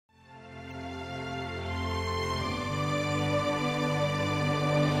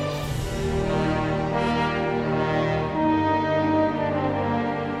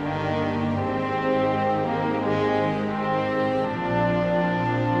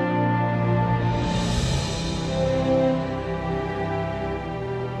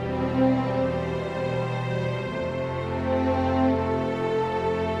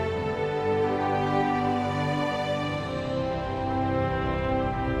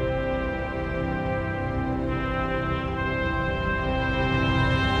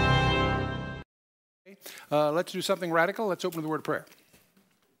Let's do something radical. Let's open with a word of prayer.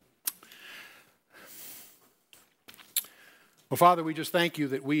 Well, Father, we just thank you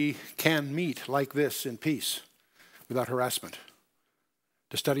that we can meet like this in peace without harassment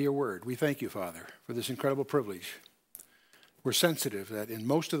to study your word. We thank you, Father, for this incredible privilege. We're sensitive that in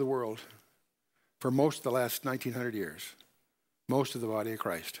most of the world, for most of the last 1900 years, most of the body of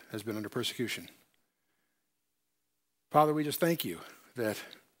Christ has been under persecution. Father, we just thank you that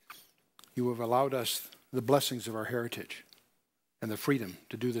you have allowed us the blessings of our heritage and the freedom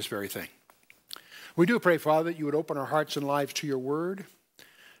to do this very thing. We do pray, Father, that you would open our hearts and lives to your word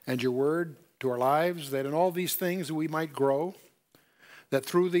and your word to our lives, that in all these things we might grow, that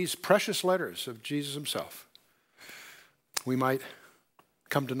through these precious letters of Jesus himself, we might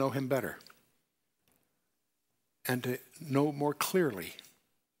come to know him better and to know more clearly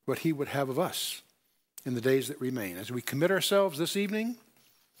what he would have of us in the days that remain. As we commit ourselves this evening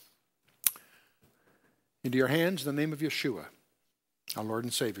into your hands in the name of Yeshua, our Lord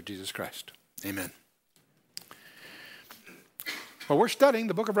and Savior, Jesus Christ. Amen. Well, we're studying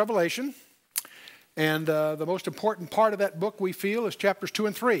the book of Revelation, and the most important part of that book, we feel, is chapters 2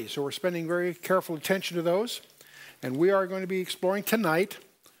 and 3. So we're spending very careful attention to those. And we are going to be exploring tonight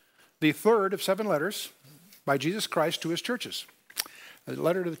the third of 7 letters by Jesus Christ to his churches. A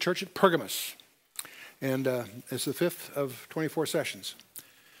letter to the church at Pergamos. And it's the 5th of 24 sessions.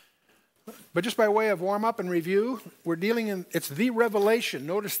 But just by way of warm-up and review, we're dealing in, it's the revelation.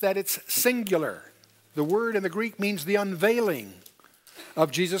 Notice that it's singular. The word in the Greek means the unveiling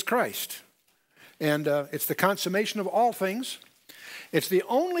of Jesus Christ. And it's the consummation of all things. It's the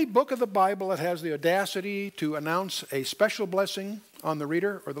only book of the Bible that has the audacity to announce a special blessing on the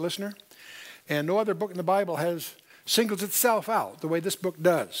reader or the listener. And no other book in the Bible singles itself out the way this book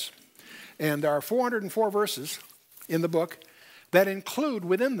does. And there are 404 verses in the book that include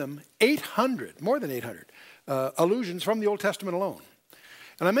within them 800, more than 800, allusions from the Old Testament alone.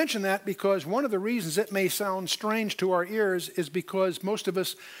 And I mention that because one of the reasons it may sound strange to our ears is because most of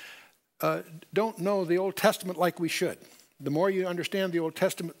us don't know the Old Testament like we should. The more you understand the Old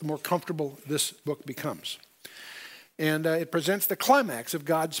Testament, the more comfortable this book becomes. And it presents the climax of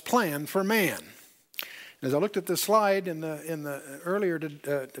God's plan for man. As I looked at this slide earlier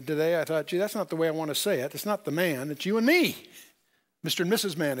today, I thought, gee, that's not the way I want to say it. It's not the man, it's you and me, Mr. and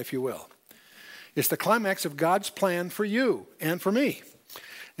Mrs. Man, if you will. It's the climax of God's plan for you and for me.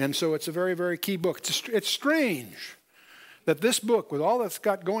 And so it's a very, very key book. It's strange that this book, with all that's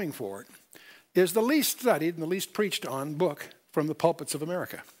got going for it, is the least studied and the least preached on book from the pulpits of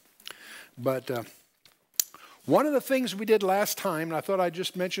America. But one of the things we did last time, and I thought I'd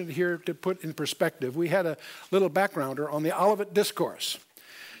just mention it here to put in perspective, we had a little backgrounder on the Olivet Discourse,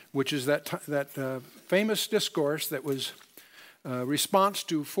 which is that famous discourse that was a response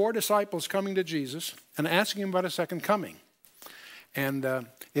to 4 disciples coming to Jesus and asking him about a second coming. And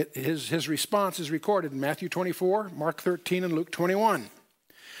his response is recorded in Matthew 24, Mark 13, and Luke 21.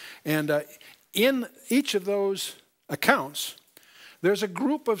 And in each of those accounts, there's a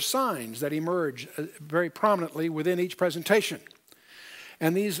group of signs that emerge very prominently within each presentation.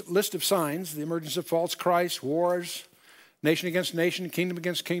 And these list of signs, the emergence of false Christ, wars, nation against nation, kingdom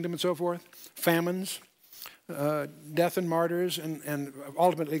against kingdom, and so forth, famines, death and martyrs, and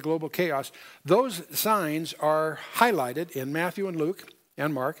ultimately global chaos. Those signs are highlighted in Matthew and Luke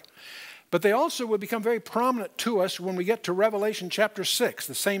and Mark, but they also will become very prominent to us when we get to Revelation chapter 6.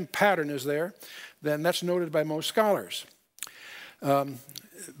 The same pattern is there, then that's noted by most scholars.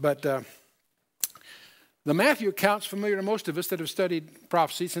 But the Matthew account's familiar to most of us that have studied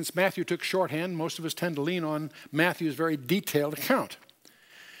prophecy. Since Matthew took shorthand, most of us tend to lean on Matthew's very detailed account.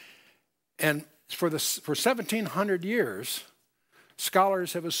 And for 1,700 years,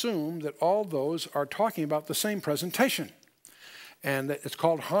 scholars have assumed that all those are talking about the same presentation. And it's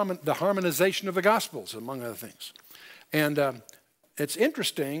called the harmonization of the Gospels, among other things. And it's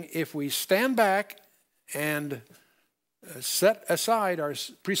interesting if we stand back and set aside our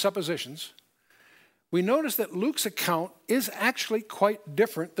presuppositions, we notice that Luke's account is actually quite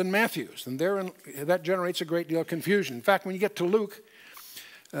different than Matthew's. And therein, that generates a great deal of confusion. In fact, when you get to Luke,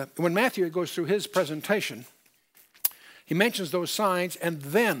 when Matthew goes through his presentation, he mentions those signs, and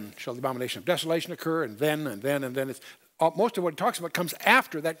then shall the abomination of desolation occur, and then. It's, most of what he talks about comes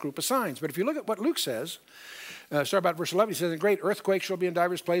after that group of signs. But if you look at what Luke says, start about verse 11, he says, "And great earthquakes shall be in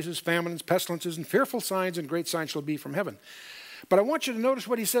divers places, famines, pestilences, and fearful signs, and great signs shall be from heaven." But I want you to notice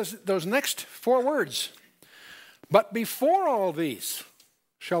what he says, those next 4 words. "But before all these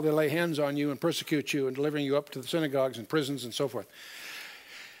shall they lay hands on you and persecute you and delivering you up to the synagogues and prisons," and so forth.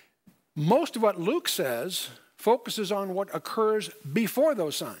 Most of what Luke says focuses on what occurs before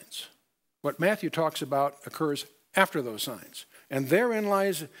those signs. What Matthew talks about occurs after those signs. And therein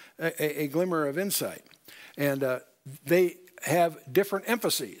lies a glimmer of insight. And they have different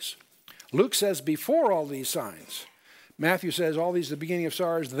emphases. Luke says before all these signs. Matthew says all these are the beginning of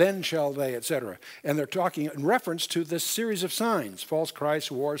sorrows, then shall they, etc. And they're talking in reference to this series of signs, false Christs,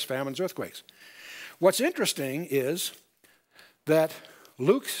 wars, famines, earthquakes. What's interesting is that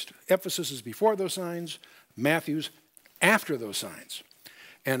Luke's emphasis is before those signs, Matthew's after those signs.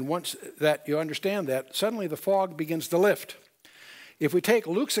 And once that you understand that, suddenly the fog begins to lift. If we take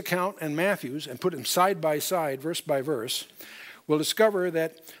Luke's account and Matthew's and put them side by side, verse by verse, we'll discover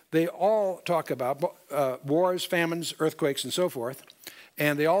that they all talk about wars, famines, earthquakes, and so forth.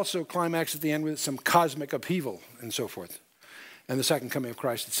 And they also climax at the end with some cosmic upheaval and so forth, and the second coming of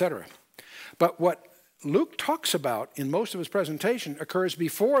Christ, etc. But what Luke talks about in most of his presentation occurs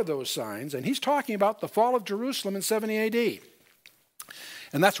before those signs, and he's talking about the fall of Jerusalem in 70 AD.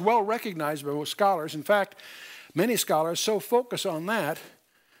 And that's well recognized by most scholars. In fact, many scholars so focus on that,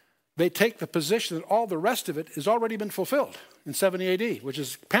 they take the position that all the rest of it has already been fulfilled in 70 AD, which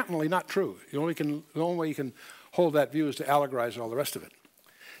is patently not true. The only way you can hold that view is to allegorize all the rest of it.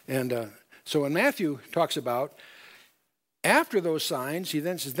 And so when Matthew talks about after those signs, he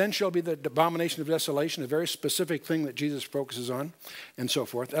then says, then shall be the abomination of desolation, a very specific thing that Jesus focuses on, and so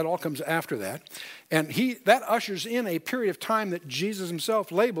forth. That all comes after that. And that ushers in a period of time that Jesus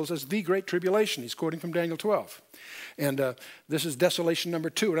himself labels as the Great Tribulation. He's quoting from Daniel 12. And this is desolation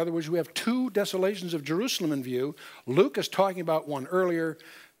number 2. In other words, we have 2 desolations of Jerusalem in view. Luke is talking about one earlier,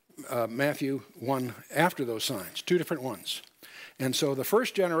 Matthew one after those signs, 2 different ones. And so the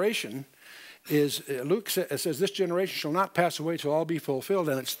first generation is, Luke says, this generation shall not pass away till all be fulfilled.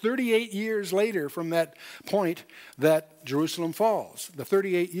 And it's 38 years later from that point that Jerusalem falls. The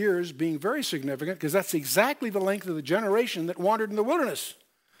 38 years being very significant because that's exactly the length of the generation that wandered in the wilderness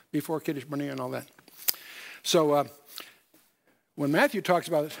before Kadesh Barnea and all that. So when Matthew talks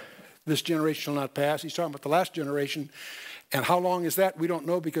about this generation shall not pass, he's talking about the last generation. And how long is that? We don't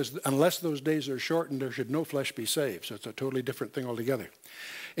know, because unless those days are shortened, there should no flesh be saved. So it's a totally different thing altogether.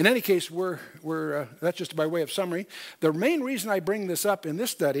 In any case, that's just by way of summary. The main reason I bring this up in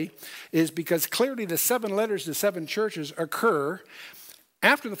this study is because clearly the 7 letters to 7 churches occur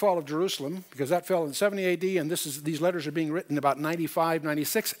after the fall of Jerusalem, because that fell in 70 AD, and these letters are being written about 95,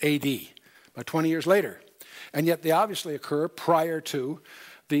 96 AD, about 20 years later. And yet they obviously occur prior to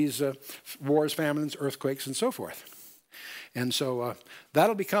these wars, famines, earthquakes, and so forth. And so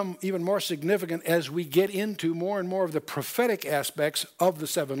that'll become even more significant as we get into more and more of the prophetic aspects of the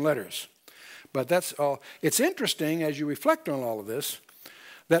 7 letters. But that's all. It's interesting as you reflect on all of this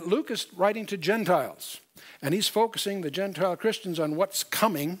that Luke is writing to Gentiles. And he's focusing the Gentile Christians on what's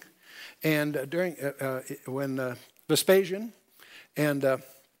coming. And when Vespasian and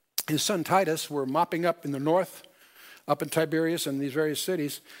his son Titus were mopping up in the north, up in Tiberias and these various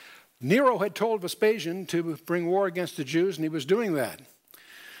cities, Nero had told Vespasian to bring war against the Jews, and he was doing that.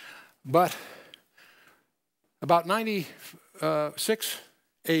 But about 96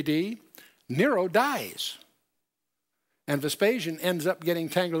 AD, Nero dies. And Vespasian ends up getting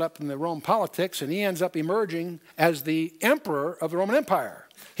tangled up in the Roman politics, and he ends up emerging as the emperor of the Roman Empire.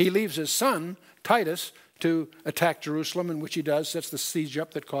 He leaves his son, Titus, to attack Jerusalem, in which he does, sets the siege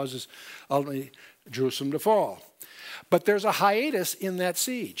up that causes ultimately Jerusalem to fall. But there's a hiatus in that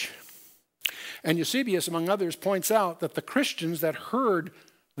siege. And Eusebius, among others, points out that the Christians that heard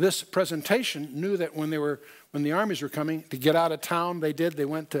this presentation knew that when the armies were coming to get out of town, they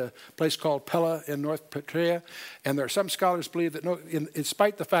went to a place called Pella in North Petrea. And there are some scholars believe that in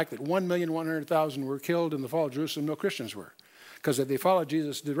spite of the fact that 1,100,000 were killed in the fall of Jerusalem, no Christians were. Because if they followed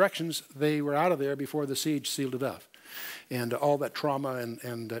Jesus' directions, they were out of there before the siege sealed it up. And all that trauma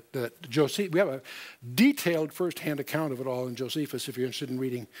and that Josephus, we have a detailed first-hand account of it all in Josephus if you're interested in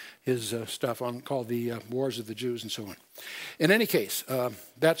reading his stuff called The Wars of the Jews and so on. In any case,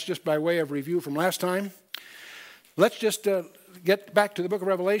 that's just by way of review from last time. Let's just get back to the book of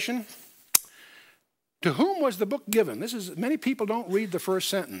Revelation. To whom was the book given? Many people don't read the first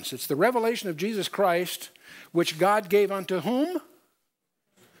sentence. It's the revelation of Jesus Christ, which God gave unto whom?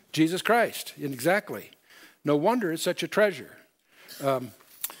 Jesus Christ, exactly. No wonder it's such a treasure. To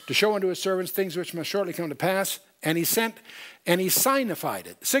show unto his servants things which must shortly come to pass. And he signified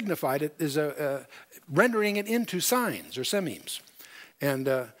it is rendering it into signs or sememes.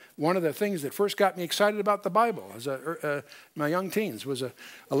 And one of the things that first got me excited about the Bible as my young teens was a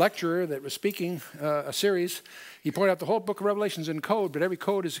lecturer that was speaking a series. He pointed out the whole book of Revelation's in code, but every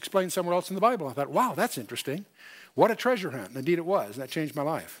code is explained somewhere else in the Bible. I thought, wow, that's interesting. What a treasure hunt. And indeed it was, and that changed my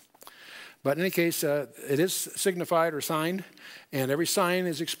life. But in any case, it is signified or signed, and every sign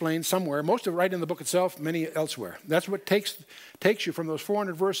is explained somewhere. Most of it right in the book itself, many elsewhere. That's what takes you from those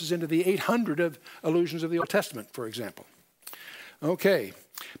 400 verses into the 800 of allusions of the Old Testament, for example. Okay,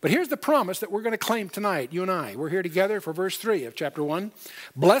 but here's the promise that we're going to claim tonight, you and I. We're here together for verse 3 of chapter 1.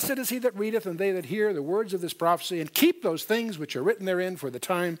 Blessed is he that readeth, and they that hear the words of this prophecy, and keep those things which are written therein, for the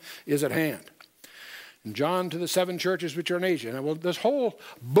time is at hand. And John to the 7 churches which are in Asia. Now, well, this whole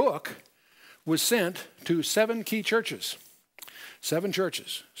book was sent to 7 key churches. 7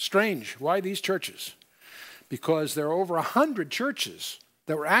 churches. Strange. Why these churches? Because there are over 100 churches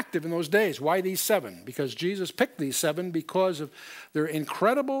that were active in those days. Why these 7? Because Jesus picked these 7 because of their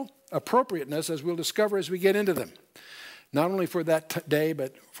incredible appropriateness, as we'll discover as we get into them. Not only for that day,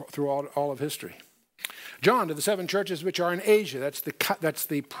 but through all of history. John to the 7 churches which are in Asia. That's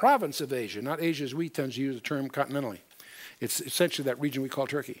the province of Asia, not Asia as we tend to use the term continentally. It's essentially that region we call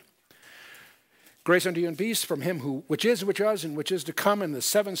Turkey. Grace unto you and peace from him which is, which was, and which is to come, and the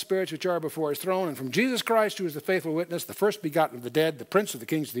 7 spirits which are before his throne, and from Jesus Christ, who is the faithful witness, the first begotten of the dead, the prince of the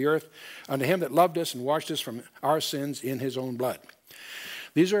kings of the earth, unto him that loved us and washed us from our sins in his own blood.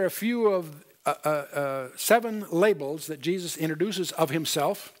 These are a few of 7 labels that Jesus introduces of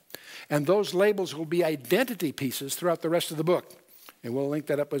himself, and those labels will be identity pieces throughout the rest of the book, and we'll link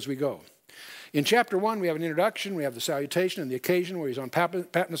that up as we go. In chapter 1, we have an introduction, we have the salutation and the occasion where he's on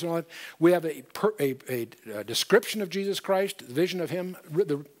Patmos and all that. We have a description of Jesus Christ, the vision of him.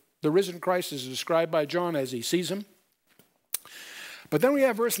 The risen Christ is described by John as he sees him. But then we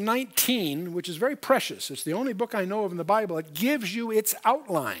have verse 19, which is very precious. It's the only book I know of in the Bible that gives you its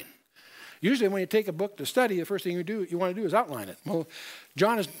outline. Usually when you take a book to study, the first thing you want to do is outline it. Well,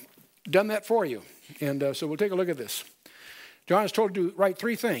 John has done that for you. And so we'll take a look at this. John is told to write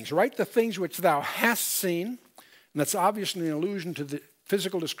 3 things. Write the things which thou hast seen. And that's obviously an allusion to the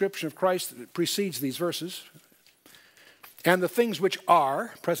physical description of Christ that precedes these verses. And the things which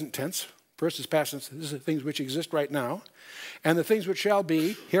are, present tense, first is past tense, this is the things which exist right now. And the things which shall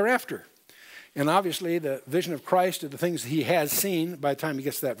be hereafter. And obviously the vision of Christ are the things he has seen by the time he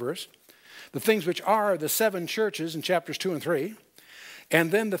gets to that verse. The things which are the 7 churches in chapters 2 and 3.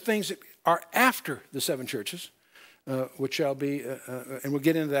 And then the things that are after the 7 churches. Which shall be, and we'll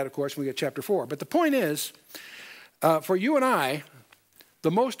get into that, of course, when we get chapter 4. But the point is, for you and I,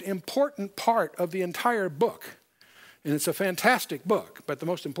 the most important part of the entire book, and it's a fantastic book, but the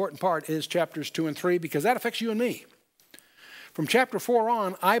most important part is chapters 2 and 3, because that affects you and me. From chapter 4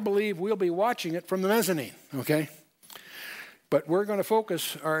 on, I believe we'll be watching it from the mezzanine, okay? But we're going to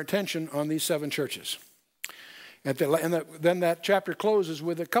focus our attention on these 7 churches. Then that chapter closes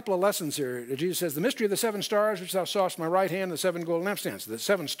with a couple of lessons here. Jesus says, the mystery of the 7 stars which thou sawest in my right hand, the 7 golden lampstands. The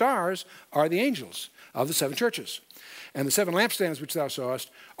 7 stars are the angels of the 7 churches. And the 7 lampstands which thou sawest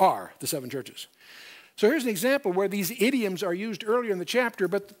are the 7 churches. So here's an example where these idioms are used earlier in the chapter,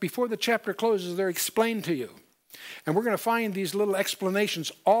 but before the chapter closes, they're explained to you. And we're going to find these little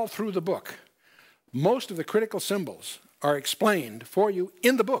explanations all through the book. Most of the critical symbols are explained for you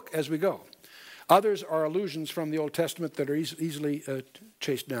in the book as we go. Others are allusions from the Old Testament that are easily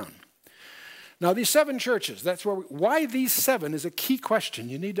chased down. Now, these 7 churches, that's why these 7 is a key question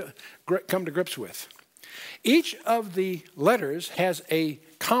you need to come to grips with. Each of the letters has a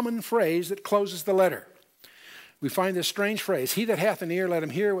common phrase that closes the letter. We find this strange phrase, he that hath an ear, let him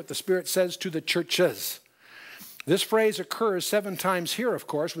hear what the Spirit says to the churches. This phrase occurs 7 times here, of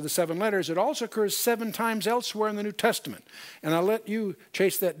course, with the 7 letters. It also occurs 7 times elsewhere in the New Testament. And I'll let you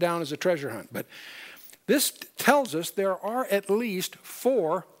chase that down as a treasure hunt. But this tells us there are at least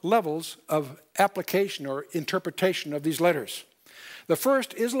 4 levels of application or interpretation of these letters. The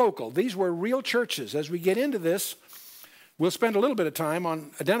first is local. These were real churches. As we get into this, we'll spend a little bit of time on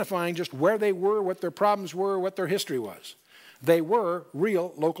identifying just where they were, what their problems were, what their history was. They were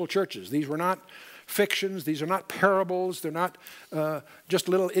real local churches. These were not fictions. These are not parables. They're not just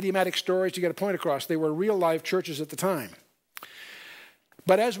little idiomatic stories to get a point across. They were real live churches at the time.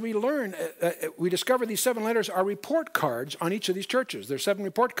 But as we learn, we discover these 7 letters are report cards on each of these churches. There's 7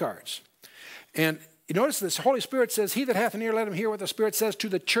 report cards. And you notice this, Holy Spirit says, he that hath an ear, let him hear what the Spirit says to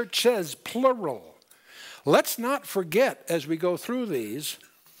the churches, plural. Let's not forget as we go through these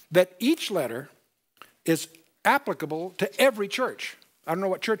that each letter is applicable to every church. I don't know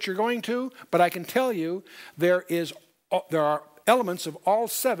what church you're going to, but I can tell you there are elements of all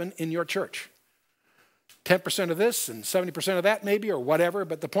 7 in your church. 10% of this and 70% of that maybe, or whatever.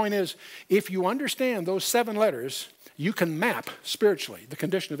 But the point is, if you understand those 7 letters, you can map spiritually the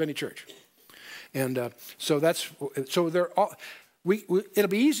condition of any church. And so they're all. It'll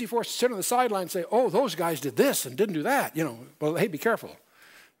be easy for us to sit on the sideline and say, "Oh, those guys did this and didn't do that." You know, well, hey, be careful.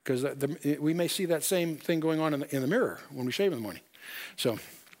 because we may see that same thing going on in the mirror when we shave in the morning. So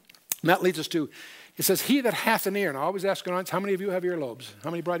that leads us to, it says, he that hath an ear, and I always ask an audience, how many of you have earlobes? How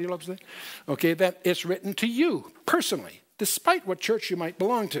many broad earlobes are there? Okay, that it's written to you personally, despite what church you might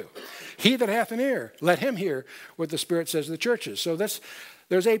belong to. He that hath an ear, let him hear what the Spirit says to the churches. So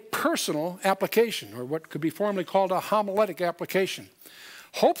there's a personal application, or what could be formally called a homiletic application.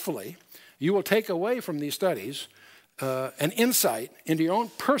 Hopefully, you will take away from these studies an insight into your own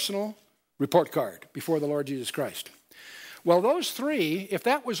personal report card before the Lord Jesus Christ. Well, those three, if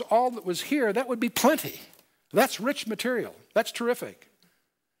that was all that was here, that would be plenty. That's rich material. That's terrific.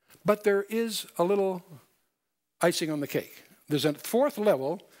 But there is a little icing on the cake. There's a fourth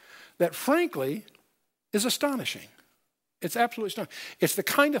level that, frankly, is astonishing. It's absolutely astonishing. It's the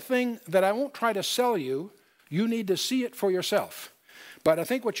kind of thing that I won't try to sell you. You need to see it for yourself. But I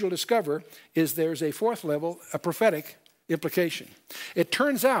think what you'll discover is there's a fourth level, a prophetic implication. It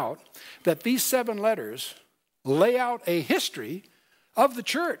turns out that these 7 letters lay out a history of the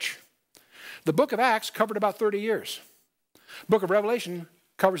church. The book of Acts covered about 30 years. The book of Revelation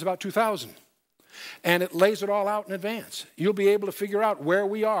covers about 2,000. And it lays it all out in advance. You'll be able to figure out where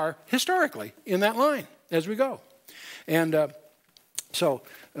we are historically in that line as we go. And so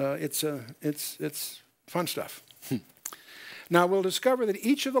it's fun stuff. Now we'll discover that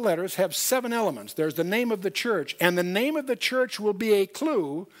each of the letters have 7 elements. There's the name of the church, and the name of the church will be a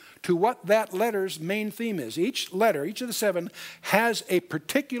clue to what that letter's main theme is. Each letter, each of the 7, has a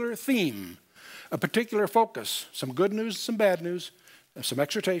particular theme, a particular focus, some good news, some bad news, some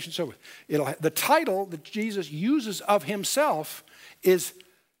exhortation. So the title that Jesus uses of himself is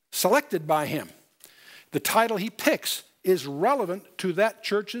selected by him. The title he picks is relevant to that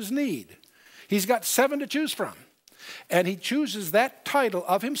church's need. He's got 7 to choose from. And he chooses that title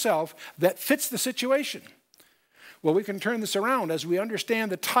of himself that fits the situation. Well, we can turn this around. As we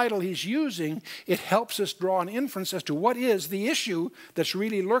understand the title he's using, it helps us draw an inference as to what is the issue that's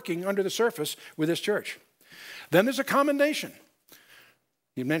really lurking under the surface with this church. Then there's a commendation.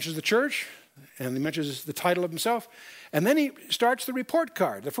 He mentions the church, and he mentions the title of himself, and then he starts the report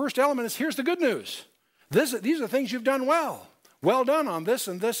card. The first element is, here's the good news. These are the things you've done well. Well done on this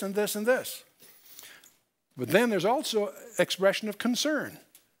and this and this and this. But then there's also expression of concern.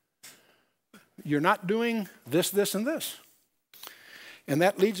 You're not doing this, this, and this. And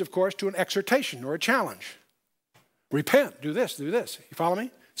that leads, of course, to an exhortation or a challenge. Repent, do this, do this. You follow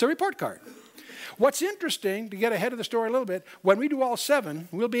me? It's a report card. What's interesting, to get ahead of the story a little bit, when we do all 7,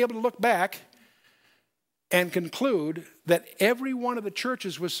 we'll be able to look back and conclude that every one of the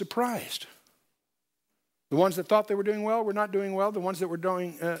churches was surprised. The ones that thought they were doing well were not doing well. The ones that were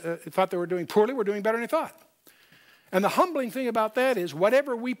thought they were doing poorly were doing better than they thought. And the humbling thing about that is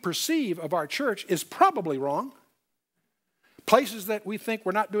whatever we perceive of our church is probably wrong. Places that we think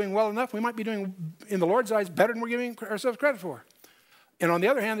we're not doing well enough, we might be doing, in the Lord's eyes, better than we're giving ourselves credit for. And on the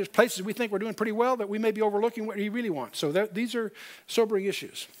other hand, there's places we think we're doing pretty well that we may be overlooking what he really wants. So these are sobering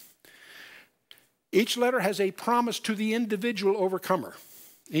issues. Each letter has a promise to the individual overcomer.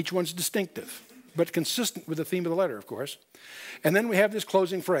 Each one's distinctive, but consistent with the theme of the letter, of course. And then we have this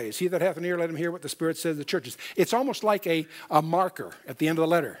closing phrase, he that hath an ear, let him hear what the Spirit says to the churches. It's almost like a marker at the end of the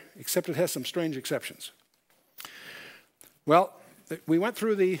letter, except it has some strange exceptions. Well, we went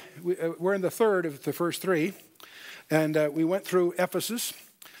through we're in the third of the first 3, and we went through Ephesus.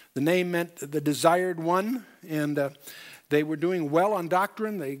 The name meant the desired one, and they were doing well on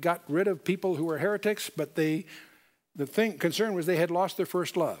doctrine. They got rid of people who were heretics, but concern was they had lost their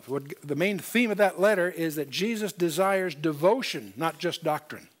first love. The main theme of that letter is that Jesus desires devotion, not just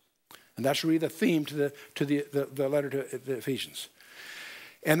doctrine. And that's really the theme to the letter to the Ephesians.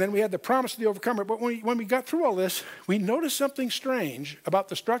 And then we had the promise of the overcomer. But when we got through all this, we noticed something strange about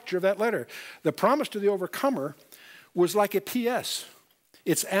the structure of that letter. The promise to the overcomer was like a P.S.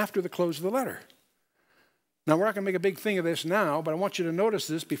 It's after the close of the letter. Now, we're not going to make a big thing of this now, but I want you to notice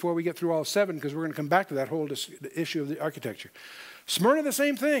this before we get through all 7, because we're going to come back to that whole issue of the architecture. Smyrna, the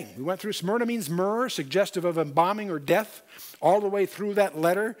same thing. We went through Smyrna means myrrh, suggestive of embalming or death. All the way through that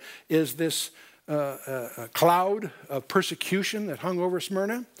letter is this cloud of persecution that hung over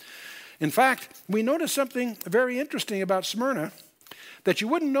Smyrna. In fact, we notice something very interesting about Smyrna that you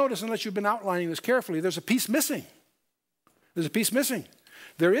wouldn't notice unless you've been outlining this carefully. There's a piece missing. There's a piece missing.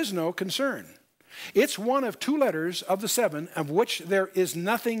 There is no concern. It's one of 2 letters of the 7 of which there is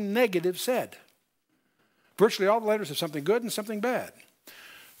nothing negative said. Virtually all the letters have something good and something bad.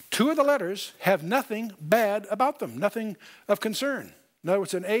 2 of the letters have nothing bad about them, nothing of concern. In other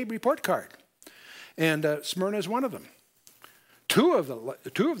words, an A report card. And Smyrna is one of them. 2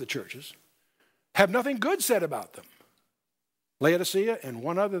 of the churches have nothing good said about them. Laodicea, and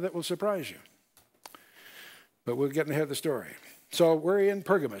one other that will surprise you. But we're getting ahead of the story. So we're in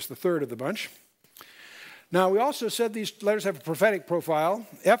Pergamos, the third of the bunch. Now, we also said these letters have a prophetic profile.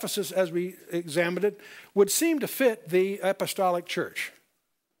 Ephesus, as we examined it, would seem to fit the apostolic church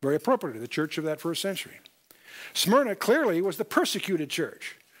very appropriately, the church of that first century. Smyrna clearly was the persecuted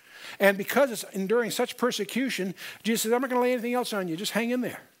church. And because it's enduring such persecution, Jesus says, I'm not going to lay anything else on you. Just hang in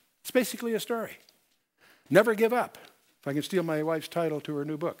there. It's basically a story. Never give up. If I can steal my wife's title to her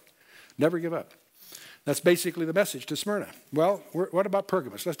new book. Never give up. That's basically the message to Smyrna. Well, what about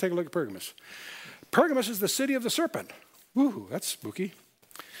Pergamos? Let's take a look at Pergamos. Pergamos is the city of the serpent. Woo, that's spooky.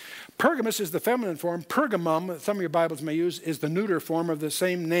 Pergamos is the feminine form. Pergamum, some of your Bibles may use, is the neuter form of the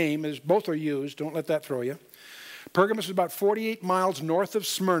same name as both are used. Don't let that throw you. Pergamos is about 48 miles north of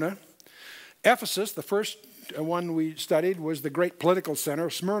Smyrna. Ephesus, the first one we studied, was the great political center.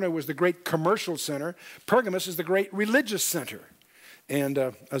 Smyrna was the great commercial center. Pergamos is the great religious center. And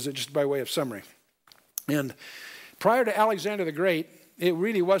as just by way of summary. And prior to Alexander the Great, it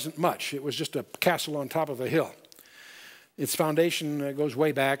really wasn't much. It was just a castle on top of a hill. Its foundation goes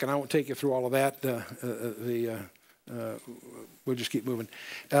way back, and I won't take you through all of that. We'll just keep moving.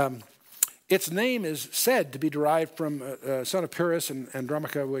 Its name is said to be derived from son of Pyrrhus and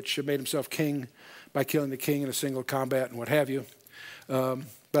Andromache, which made himself king by killing the king in a single combat and what have you.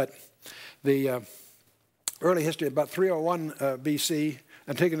 But the early history, about 301 BC,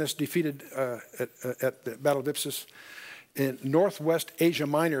 Antigonus defeated at the Battle of Ipsus. In northwest Asia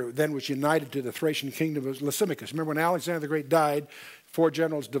Minor then was united to the Thracian kingdom of Lysimachus. Remember when Alexander the Great died, 4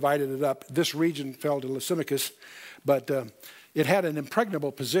 generals divided it up. This region fell to Lysimachus, but it had an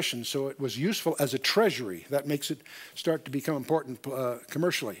impregnable position, so it was useful as a treasury. That makes it start to become important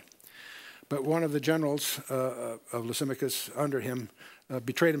commercially. But one of the generals of Lysimachus under him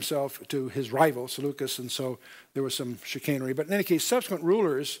betrayed himself to his rival, Seleucus, and so there was some chicanery. But in any case, subsequent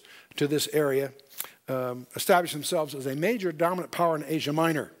rulers to this area established themselves as a major dominant power in Asia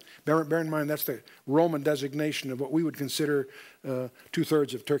Minor. Bear in mind, that's the Roman designation of what we would consider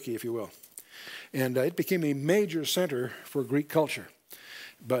 2/3 of Turkey, if you will. And it became a major center for Greek culture.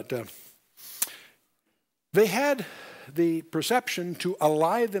 But they had the perception to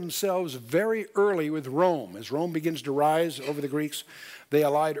ally themselves very early with Rome. As Rome begins to rise over the Greeks, they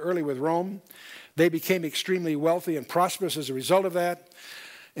allied early with Rome. They became extremely wealthy and prosperous as a result of that.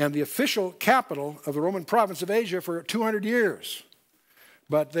 And the official capital of the Roman province of Asia for 200 years.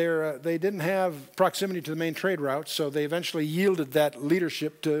 But they didn't have proximity to the main trade routes, so they eventually yielded that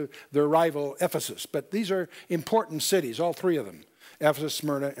leadership to their rival Ephesus. But these are important cities, all 3 of them, Ephesus,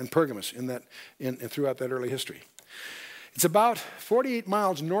 Smyrna, and Pergamos throughout that early history. It's about 48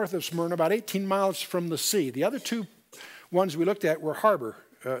 miles north of Smyrna, about 18 miles from the sea. The other 2 ones we looked at were harbor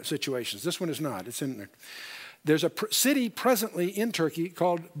situations. This one is not. It's in there. There's a city presently in Turkey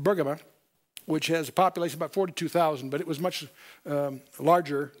called Pergamos, which has a population of about 42,000, but it was much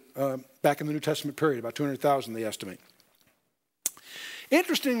larger back in the New Testament period, about 200,000 they estimate.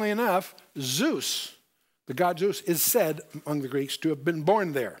 Interestingly enough, Zeus, the god Zeus, is said among the Greeks to have been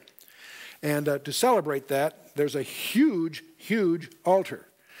born there. And to celebrate that, there's a huge, huge altar.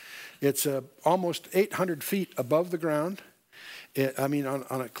 It's almost 800 feet above the ground.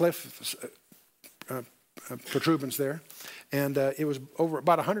 On a cliff protuberance there. And it was over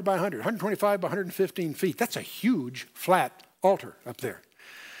about 100 by 100, 125 by 115 feet. That's a huge, flat altar up there.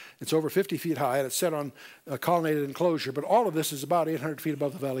 It's over 50 feet high, and it's set on a colonnaded enclosure. But all of this is about 800 feet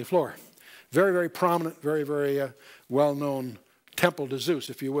above the valley floor. Very, very prominent, very, very well-known temple to Zeus,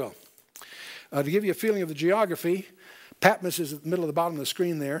 if you will. To give you a feeling of the geography, Patmos is at the middle of the bottom of the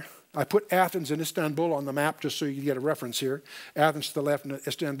screen there. I put Athens and Istanbul on the map just so you can get a reference here. Athens to the left and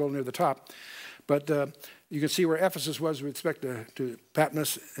Istanbul near the top. But you can see where Ephesus was with respect to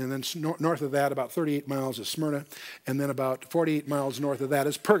Patmos, and then north of that, about 38 miles is Smyrna, and then about 48 miles north of that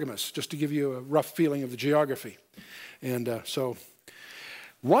is Pergamos, just to give you a rough feeling of the geography. And so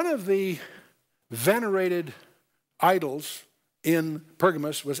one of the venerated idols in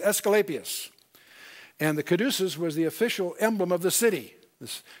Pergamos was Asclepius, and the caduceus was the official emblem of the city.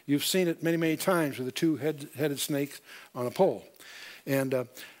 You've seen it many, many times with the 2-headed snakes on a pole. And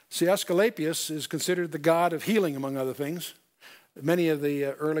see, Asclepius is considered the god of healing, among other things. Many of the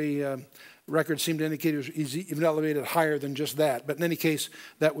early records seem to indicate he's even elevated higher than just that. But in any case,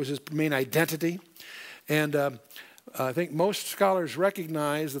 that was his main identity. And I think most scholars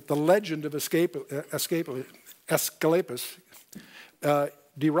recognize that the legend of Asclepius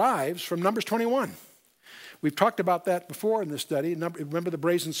derives from Numbers 21. We've talked about that before in this study. Remember the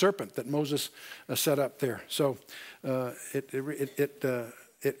brazen serpent that Moses set up there. So it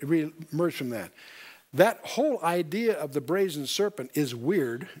re-emerged from that. That whole idea of the brazen serpent is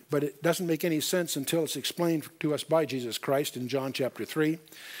weird, but it doesn't make any sense until it's explained to us by Jesus Christ in John chapter 3.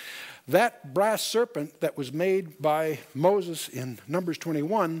 That brass serpent that was made by Moses in Numbers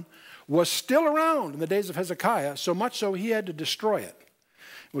 21 was still around in the days of Hezekiah, so much so he had to destroy it.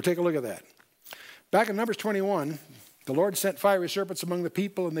 We'll take a look at that. Back in Numbers 21, the Lord sent fiery serpents among the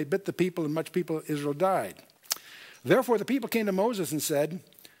people, and they bit the people, and much people of Israel died. Therefore the people came to Moses and said,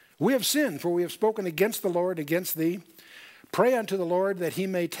 "We have sinned, for we have spoken against the Lord, against thee. Pray unto the Lord that he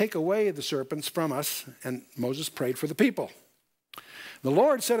may take away the serpents from us." And Moses prayed for the people. The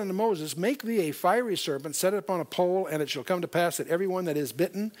Lord said unto Moses, "Make thee a fiery serpent, set it upon a pole, and it shall come to pass that everyone that is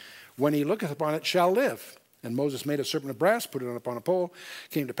bitten, when he looketh upon it, shall live." And Moses made a serpent of brass, put it upon a pole.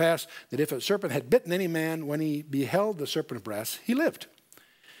 It came to pass that if a serpent had bitten any man, when he beheld the serpent of brass, he lived.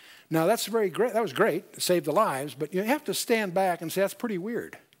 Now that's very great. That was great to save the lives, but you have to stand back and say that's pretty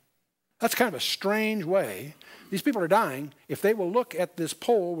weird. That's kind of a strange way. These people are dying. If they will look at this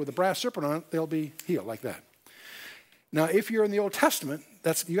pole with a brass serpent on it, they'll be healed like that. Now, if you're in the Old Testament,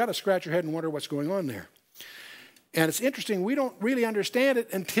 you got to scratch your head and wonder what's going on there. And it's interesting, we don't really understand it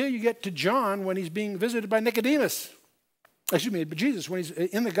until you get to John when he's being visited by Nicodemus. Excuse me, but Jesus, when he's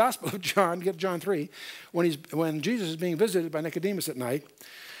in the Gospel of John, get John 3, when Jesus is being visited by Nicodemus at night,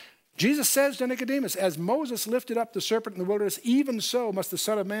 Jesus says to Nicodemus, "As Moses lifted up the serpent in the wilderness, even so must the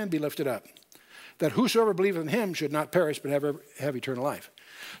Son of Man be lifted up, that whosoever believeth in him should not perish but have eternal life."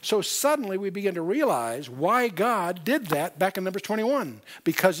 So suddenly we begin to realize why God did that back in Numbers 21,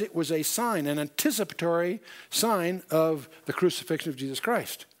 because it was a sign, an anticipatory sign of the crucifixion of Jesus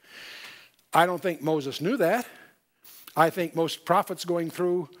Christ. I don't think Moses knew that. I think most prophets going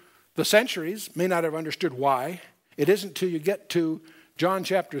through the centuries may not have understood why. It isn't until you get to John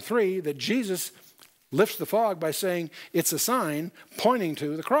chapter 3 that Jesus lifts the fog by saying it's a sign pointing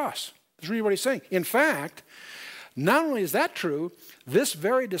to the cross. That's really what he's saying. In fact, not only is that true, this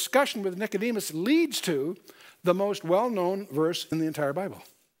very discussion with Nicodemus leads to the most well-known verse in the entire Bible.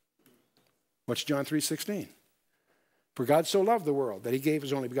 What's John 3:16? "For God so loved the world that he gave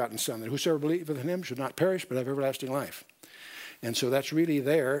his only begotten Son, that whosoever believeth in him should not perish but have everlasting life." And so that's really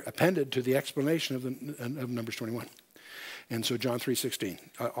there, appended to the explanation of Numbers 21. And so John 3:16,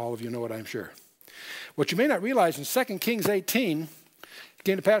 all of you know it, I'm sure. What you may not realize in 2 Kings 18, it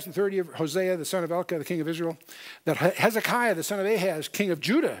came to pass in the 3rd year of Hosea, the son of Elkanah, the king of Israel, that Hezekiah, the son of Ahaz, king of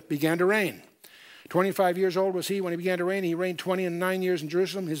Judah, began to reign. 25 years old was he when he began to reign. He reigned 29 years in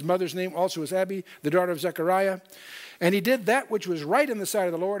Jerusalem. His mother's name also was Abi, the daughter of Zechariah. And he did that which was right in the sight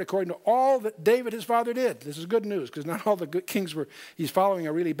of the Lord, according to all that David his father did. This is good news, because not all the good kings were, he's following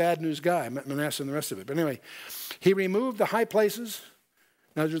a really bad news guy, Manasseh and the rest of it. But anyway, he removed the high places.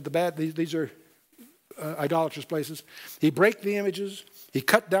 Now, these are idolatrous places. He brake the images. He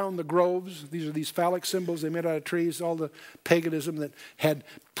cut down the groves. These are these phallic symbols they made out of trees, all the paganism that had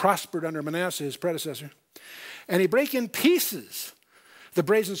prospered under Manasseh, his predecessor. And he brake in pieces the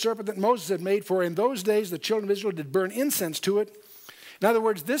brazen serpent that Moses had made, for in those days the children of Israel did burn incense to it. In other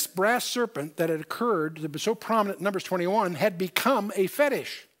words, this brass serpent that had occurred, that was so prominent in Numbers 21, had become a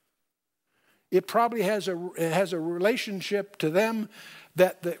fetish. It probably has a relationship to them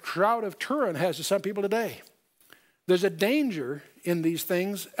that the Shroud of Turin has to some people today. There's a danger in these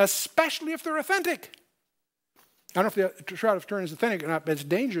things, especially if they're authentic. I don't know if the Shroud of Turin is authentic or not, but it's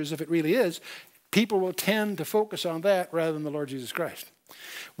dangerous if it really is. People will tend to focus on that rather than the Lord Jesus Christ.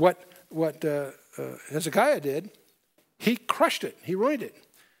 What Hezekiah did, he crushed it. He ruined it.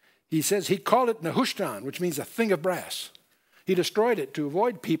 He says he called it Nehushtan, which means a thing of brass. He destroyed it to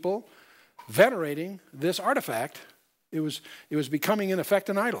avoid people venerating this artifact. It was becoming, in effect,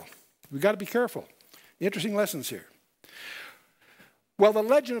 an idol. We've got to be careful. Interesting lessons here. Well, the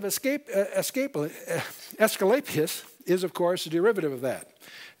legend of Asclepius is, of course, a derivative of that,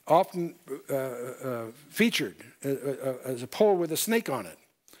 often featured as a pole with a snake on it.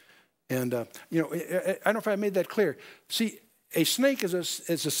 And, I don't know if I made that clear. See, a snake is a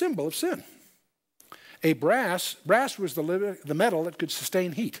symbol of sin. Brass was the metal that could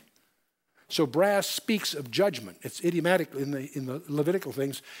sustain heat. So brass speaks of judgment. It's idiomatic in the Levitical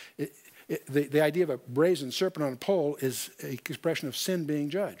things. The idea of a brazen serpent on a pole is an expression of sin being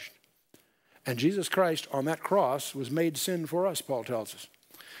judged. And Jesus Christ on that cross was made sin for us, Paul tells us.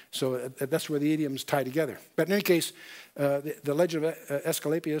 So that's where the idioms tie together. But in any case, the legend of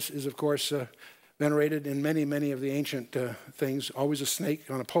Asclepius is, of course, venerated in many, many of the ancient things, always a snake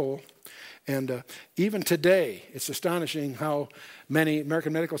on a pole. And even today, it's astonishing how many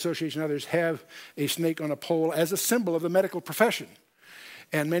American Medical Association and others have a snake on a pole as a symbol of the medical profession.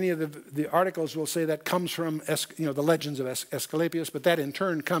 And many of the articles will say that comes from the legends of Asclepius, but that in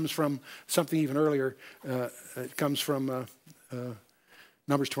turn comes from something even earlier. It comes from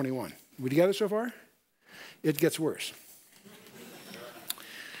Numbers 21. We together so far? It gets worse.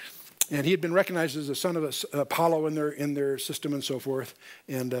 And he had been recognized as the son of Apollo in their system and so forth.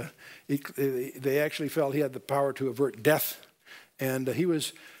 And they actually felt he had the power to avert death. And he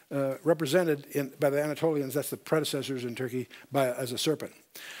was represented by the Anatolians, that's the predecessors in Turkey, as a serpent.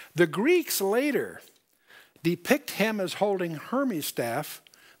 The Greeks later depict him as holding Hermes' staff.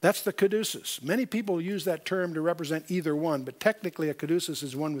 That's the caduceus. Many people use that term to represent either one, but technically a caduceus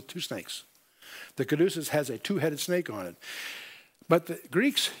is one with two snakes. The caduceus has a two-headed snake on it. But the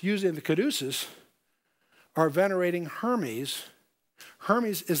Greeks using the caduceus are venerating Hermes.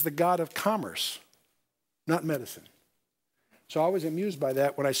 Hermes is the god of commerce, not medicine. So I was amused by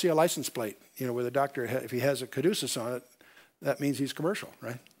that when I see a license plate, where the doctor, if he has a caduceus on it, that means he's commercial,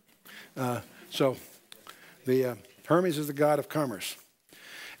 right? So the Hermes is the god of commerce.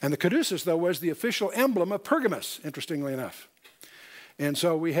 And the caduceus, though, was the official emblem of Pergamos, interestingly enough. And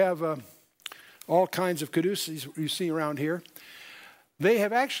so we have all kinds of caduceus you see around here. They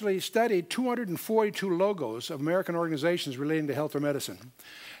have actually studied 242 logos of American organizations relating to health or medicine.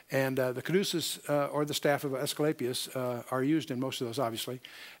 And the caduceus, or the staff of Asclepius, are used in most of those, obviously,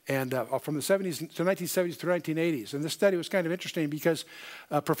 and from the 70s to 1970s to 1980s. And this study was kind of interesting because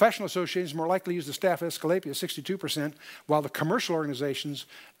professional associations more likely use the staff of Asclepius, 62%, while the commercial organizations,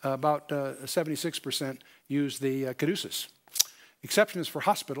 about 76%, use the caduceus. Exception is for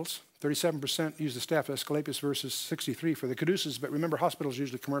hospitals. 37% use the staff of Asclepius versus 63% for the caduceus, but remember, hospitals are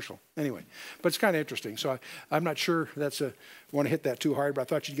usually commercial. Anyway, but it's kind of interesting. So I'm not sure want to hit that too hard, but I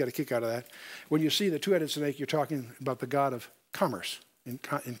thought you'd get a kick out of that. When you see the two-headed snake, you're talking about the god of commerce in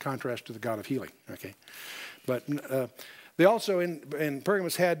contrast to the god of healing. Okay, but they also in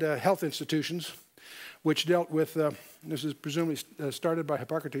Pergamos had health institutions which dealt with, this is presumably started by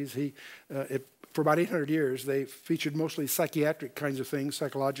Hippocrates. For about 800 years, they featured mostly psychiatric kinds of things,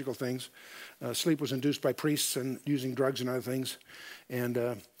 psychological things. Sleep was induced by priests and using drugs and other things. And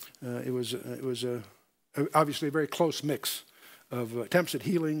it was obviously a very close mix of attempts at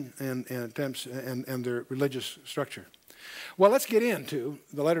healing and attempts and their religious structure. Well, let's get into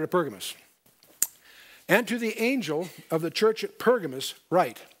the letter to Pergamos. And to the angel of the church at Pergamos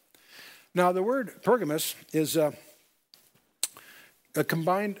write. Now, the word Pergamos is a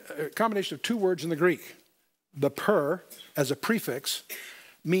combination of two words in the Greek. The per, as a prefix,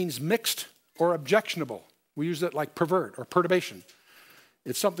 means mixed or objectionable. We use that like pervert or perturbation.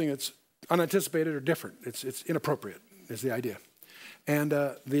 It's something that's unanticipated or different. It's inappropriate, is the idea. And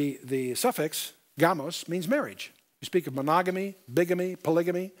the suffix, gamos, means marriage. You speak of monogamy, bigamy,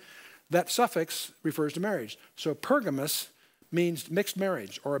 polygamy. That suffix refers to marriage. So Pergamos means mixed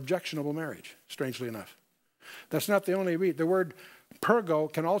marriage or objectionable marriage, strangely enough. That's not the only read. The word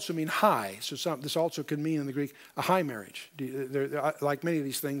pergo can also mean high. So this also can mean in the Greek a high marriage. Like many of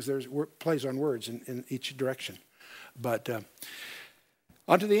these things, there's plays on words in each direction. But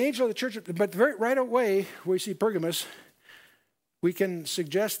unto the angel of the church, but right away we see Pergamos, we can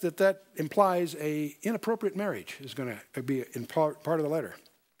suggest that implies a inappropriate marriage is going to be in part of the letter.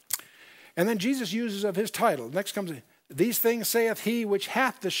 And then Jesus uses of his title. Next comes, these things saith he which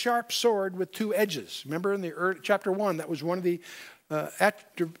hath the sharp sword with two edges. Remember in the chapter 1, that was one of the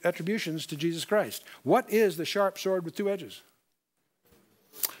attributions to Jesus Christ. What is the sharp sword with two edges?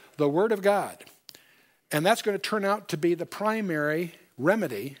 The Word of God. And that's going to turn out to be the primary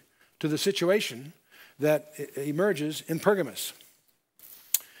remedy to the situation that emerges in Pergamos.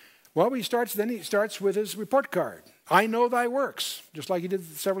 Well, he starts with his report card. I know thy works, just like he did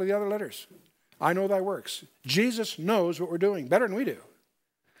several of the other letters. I know thy works. Jesus knows what we're doing better than we do.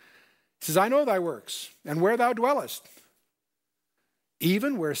 He says, I know thy works, and where thou dwellest,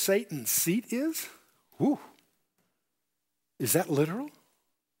 even where Satan's seat is. Whew. Is that literal?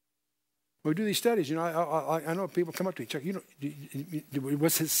 When we do these studies, I know people come up to me, Chuck,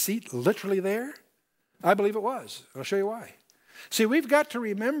 was his seat literally there? I believe it was. I'll show you why. See, we've got to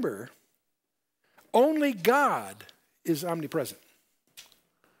remember, only God is omnipresent.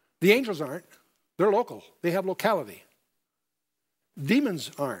 The angels aren't. They're local. They have locality. Demons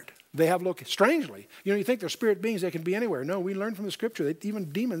aren't. They have strangely. You think they're spirit beings, they can be anywhere. No, we learn from the scripture that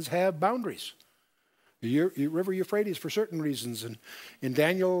even demons have boundaries. The river Euphrates for certain reasons. And in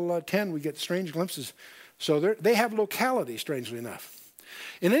Daniel 10, we get strange glimpses. So they have locality, strangely enough.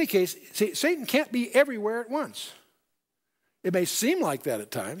 In any case, see, Satan can't be everywhere at once. It may seem like that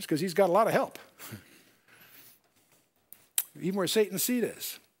at times because he's got a lot of help. Even where Satan's seat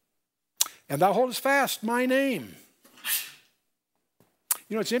is. And thou holdest fast my name.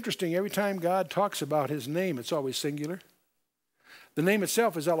 You know, it's interesting. Every time God talks about his name, it's always singular. The name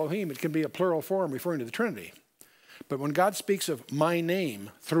itself is Elohim. It can be a plural form referring to the Trinity. But when God speaks of my name,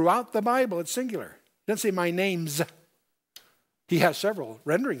 throughout the Bible, it's singular. It doesn't say my names. He has several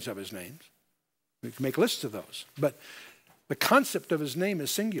renderings of his names. We can make lists of those. But the concept of his name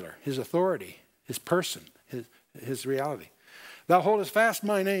is singular. His authority, his person, his reality. Thou holdest fast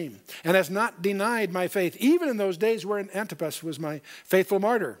my name, and hast not denied my faith, even in those days wherein Antipas was my faithful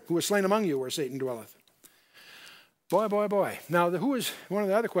martyr, who was slain among you, where Satan dwelleth. Boy, boy, boy. Now, one of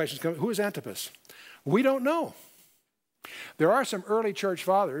the other questions comes, who is Antipas? We don't know. There are some early church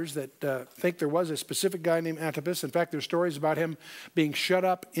fathers that think there was a specific guy named Antipas. In fact, there's stories about him being shut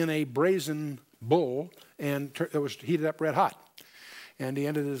up in a brazen bull and it was heated up red hot. And he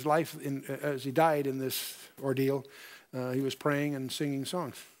ended his life, as he died in this ordeal, he was praying and singing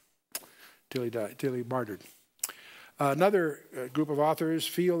songs till he died, till he martyred. Another group of authors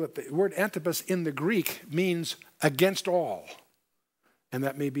feel that the word Antipas in the Greek means against all. And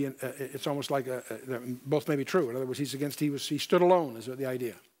that may be, it's almost like, both may be true. In other words, he stood alone is the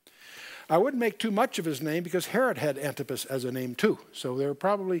idea. I wouldn't make too much of his name because Herod had Antipas as a name too. So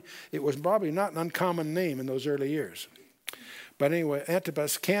it was probably not an uncommon name in those early years. But anyway,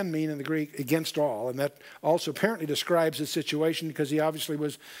 Antipas can mean in the Greek against all. And that also apparently describes his situation because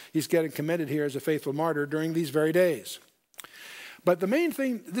he's getting committed here as a faithful martyr during these very days. But the main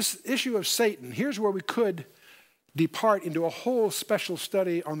thing, this issue of Satan, here's where we could depart into a whole special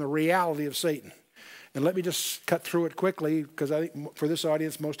study on the reality of Satan. And let me just cut through it quickly because I think for this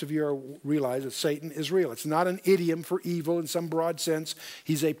audience, most of you realize that Satan is real. It's not an idiom for evil in some broad sense.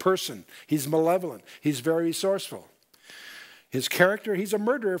 He's a person. He's malevolent. He's very resourceful. His character, he's a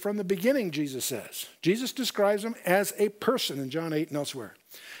murderer from the beginning, Jesus says. Jesus describes him as a person in John 8 and elsewhere.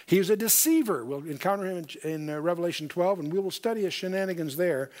 He was a deceiver. We'll encounter him in Revelation 12, and we will study his shenanigans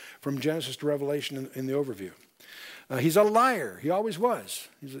there from Genesis to Revelation in the overview. He's a liar. He always was,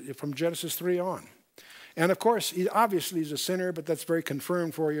 from Genesis 3 on. And of course, obviously he's a sinner, but that's very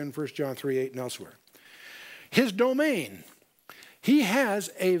confirmed for you in 1 John 3, 8 and elsewhere. His domain, he has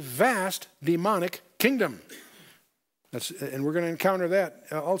a vast demonic kingdom. And we're going to encounter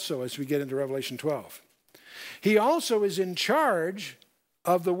that also as we get into Revelation 12. He also is in charge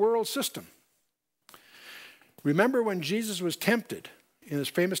of the world system. Remember when Jesus was tempted in his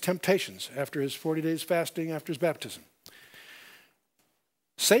famous temptations after his 40 days fasting after his baptism.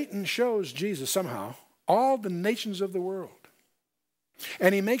 Satan shows Jesus somehow all the nations of the world.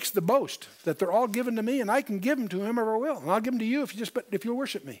 And he makes the boast that they're all given to me and I can give them to whomever I will. And I'll give them to you if you'll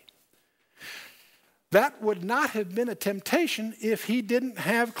worship me. That would not have been a temptation if he didn't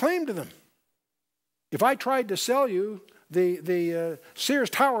have claim to them. If I tried to sell you the Sears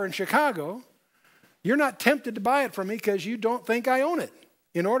Tower in Chicago, you're not tempted to buy it from me because you don't think I own it.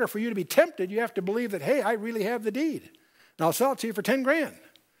 In order for you to be tempted, you have to believe that, hey, I really have the deed. And I'll sell it to you for 10 grand.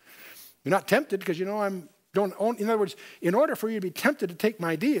 You're not tempted because you know don't own. In other words, in order for you to be tempted to take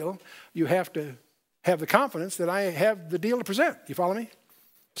my deal, you have to have the confidence that I have the deal to present. You follow me?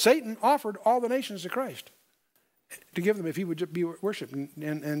 Satan offered all the nations to Christ to give them if he would be worshipped.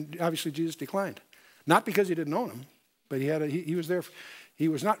 And obviously Jesus declined. Not because he didn't own them, but he was there. He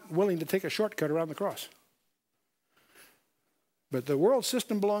was not willing to take a shortcut around the cross. But the world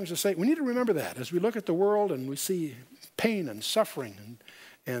system belongs to Satan. We need to remember that as we look at the world and we see pain and suffering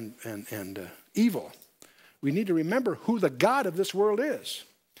and evil. We need to remember who the God of this world is.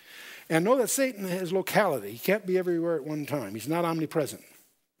 And know that Satan has locality. He can't be everywhere at one time. He's not omnipresent.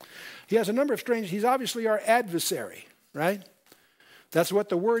 He has a number of he's obviously our adversary, right? That's what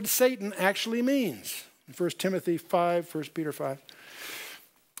the word Satan actually means. 1 Timothy 5, 1 Peter 5.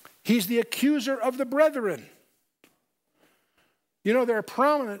 He's the accuser of the brethren. You know, there are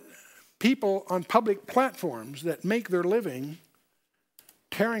prominent people on public platforms that make their living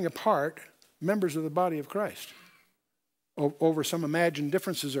tearing apart members of the body of Christ over some imagined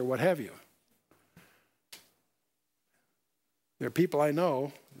differences or what have you. There are people I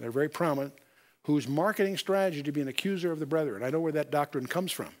know, they're very prominent, whose marketing strategy to be an accuser of the brethren. I know where that doctrine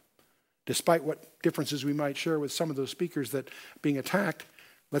comes from. Despite what differences we might share with some of those speakers that being attacked,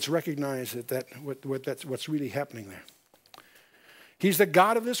 let's recognize that's what's really happening there. He's the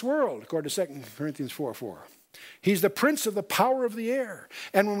God of this world, according to 2 Corinthians 4:4. He's the prince of the power of the air.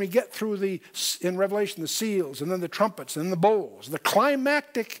 And when we get through in Revelation, the seals, and then the trumpets, and then the bowls, the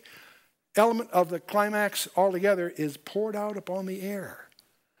climactic element of the climax altogether is poured out upon the air.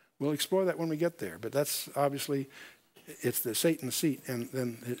 We'll explore that when we get there. But that's obviously, it's the Satan's seat and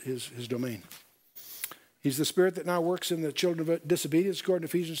then his domain. He's the spirit that now works in the children of disobedience, according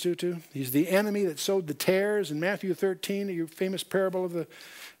to Ephesians 2:2. He's the enemy that sowed the tares in Matthew 13, your famous parable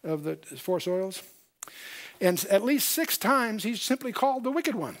of the four soils. And at least 6 times he's simply called the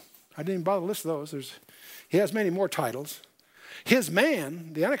wicked one. I didn't even bother to list those. He has many more titles. His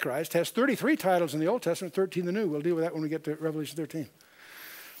man, the Antichrist, has 33 titles in the Old Testament, 13 in the New. We'll deal with that when we get to Revelation 13.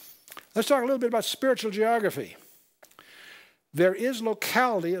 Let's talk a little bit about spiritual geography. There is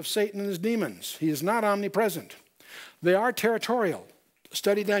locality of Satan and his demons. He is not omnipresent. They are territorial.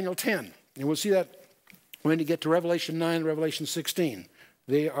 Study Daniel 10, and we'll see that when you get to Revelation 9 and Revelation 16.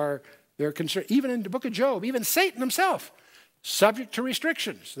 They're concerned, even in the book of Job, even Satan himself, subject to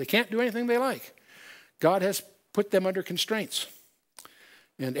restrictions. They can't do anything they like. God has put them under constraints.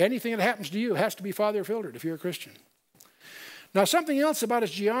 And anything that happens to you has to be father filtered if you're a Christian. Now, something else about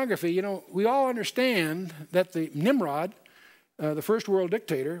his geography, we all understand that the Nimrod, the first world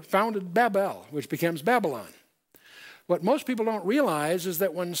dictator, founded Babel, which becomes Babylon. What most people don't realize is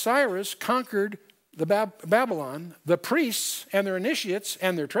that when Cyrus conquered the Babylon, the priests and their initiates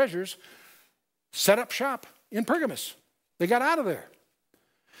and their treasures set up shop in Pergamos. They got out of there.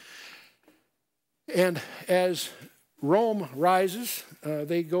 And as Rome rises,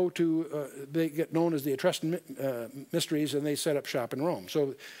 they get known as the Etruscan mysteries, and they set up shop in Rome.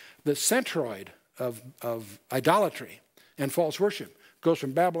 So the centroid of idolatry and false worship goes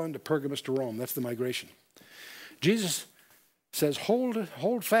from Babylon to Pergamos to Rome. That's the migration. Jesus says,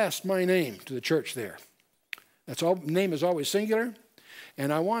 hold fast my name to the church there. That's all. Name is always singular.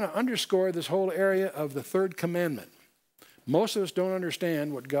 And I want to underscore this whole area of the third commandment. Most of us don't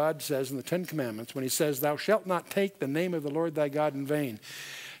understand what God says in the 10 Commandments when he says, thou shalt not take the name of the Lord thy God in vain.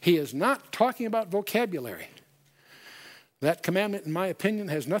 He is not talking about vocabulary. That commandment, in my opinion,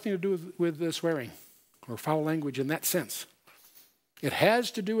 has nothing to do with swearing or foul language in that sense. It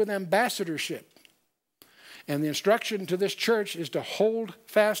has to do with ambassadorship. And the instruction to this church is to hold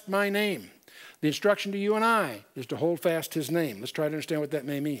fast my name. The instruction to you and I is to hold fast his name. Let's try to understand what that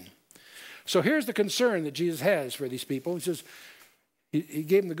may mean. So here's the concern that Jesus has for these people. He says, he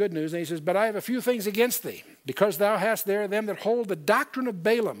gave them the good news, and he says, but I have a few things against thee, because thou hast there them that hold the doctrine of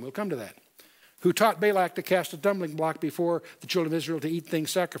Balaam. We'll come to that. Who taught Balak to cast a stumbling block before the children of Israel to eat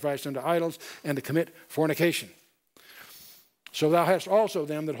things sacrificed unto idols and to commit fornication. So thou hast also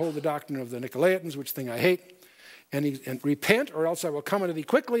them that hold the doctrine of the Nicolaitans, which thing I hate, and repent, or else I will come unto thee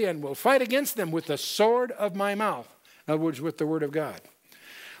quickly and will fight against them with the sword of my mouth. In other words, with the word of God.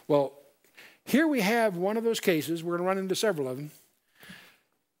 Well, here we have one of those cases, we're going to run into several of them,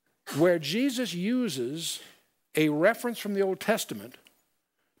 where Jesus uses a reference from the Old Testament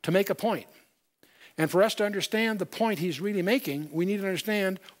to make a point. And for us to understand the point he's really making, we need to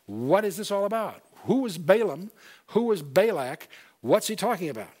understand, what is this all about? Who was Balaam? Who was Balak? What's he talking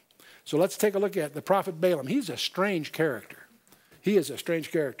about? So let's take a look at the prophet Balaam. He's a strange character. He is a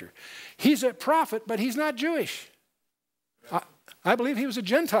strange character. He's a prophet, but he's not Jewish. I believe he was a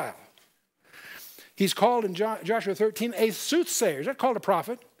Gentile. He's called in Joshua 13 a soothsayer. He's not called a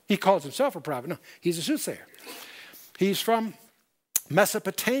prophet. He calls himself a prophet. No, he's a soothsayer. He's from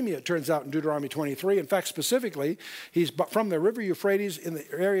Mesopotamia, it turns out, in Deuteronomy 23. In fact, specifically, he's from the river Euphrates in the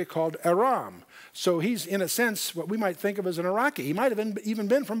area called Aram. So he's, in a sense, what we might think of as an Iraqi. He might have even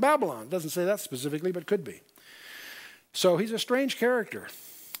been from Babylon. It doesn't say that specifically, but could be. So he's a strange character.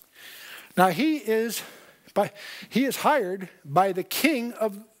 Now, he is hired by the king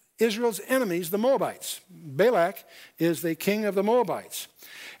of Israel's enemies, the Moabites. Balak is the king of the Moabites.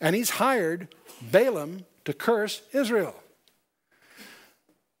 And he's hired Balaam to curse Israel.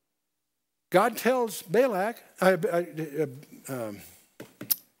 God tells Balaam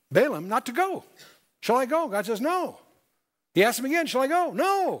not to go. Shall I go? God says no. He asks him again, shall I go?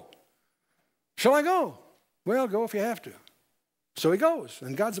 No. Shall I go? Well, go if you have to. So he goes,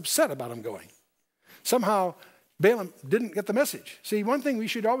 and God's upset about him going. Somehow, Balaam didn't get the message. See, one thing we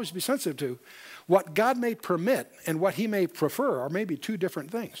should always be sensitive to, what God may permit and what he may prefer are maybe two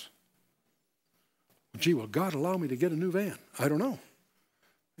different things. Gee, will God allow me to get a new van? I don't know.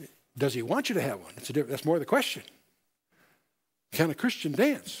 Does he want you to have one? That's more the question. Can a Christian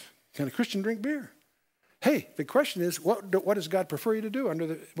dance? Can a Christian drink beer? Hey, the question is, what does God prefer you to do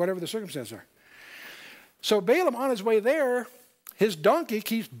under whatever the circumstances are? So Balaam, on his way there, his donkey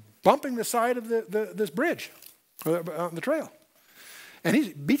keeps bumping the side of this bridge on the trail. And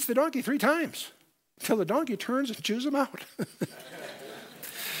he beats the donkey 3 times until the donkey turns and chews him out.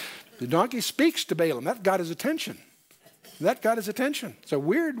 The donkey speaks to Balaam. That got his attention. That got his attention. It's a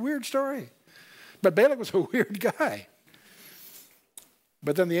weird, weird story. But Balak was a weird guy.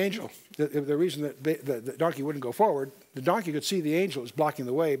 But then the angel, the reason that the donkey wouldn't go forward, the donkey could see the angel was blocking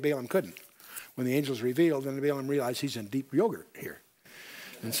the way, Balaam couldn't. when the angel is revealed, then Balaam realized he's in deep yogurt here.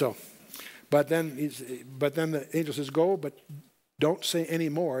 And so, but then the angel says, go, but don't say any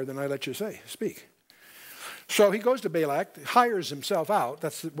more than I let you speak. So he goes to Balak, hires himself out.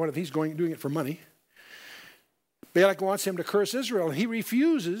 That's he's doing it for money. Balak wants him to curse Israel, and he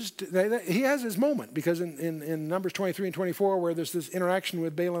refuses. He has his moment, because in Numbers 23 and 24, where there's this interaction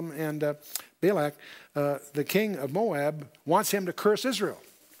with Balaam and Balak, the king of Moab wants him to curse Israel.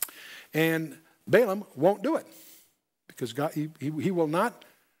 And Balaam won't do it, because God, he will not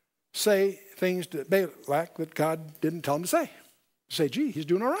say things to Balak that God didn't tell him to say. Say, gee, he's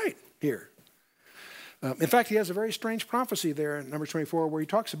doing all right here. In fact, he has a very strange prophecy there in Numbers 24 where he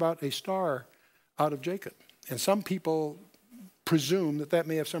talks about a star out of Jacob. And some people presume that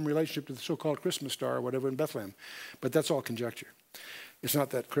may have some relationship to the so-called Christmas star or whatever in Bethlehem. But that's all conjecture. It's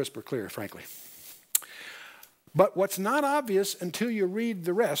not that crisp or clear, frankly. But what's not obvious until you read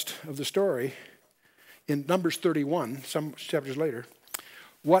the rest of the story in Numbers 31, some chapters later,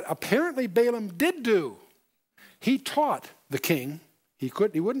 what apparently Balaam did do. He taught the king. He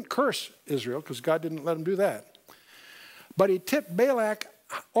wouldn't curse Israel because God didn't let him do that. But he tipped Balak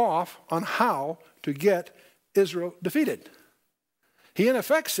off on how to get Israel defeated. He in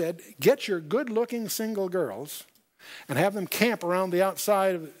effect said, get your good-looking single girls and have them camp around the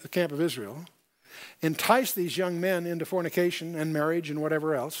outside of the camp of Israel, entice these young men into fornication and marriage and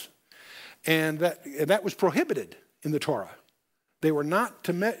whatever else, and that was prohibited in the Torah. They were not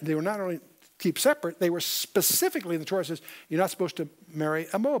only keep separate, they were specifically, the Torah says, you're not supposed to marry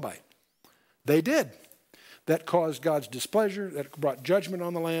a Moabite. They did. That caused God's displeasure, that brought judgment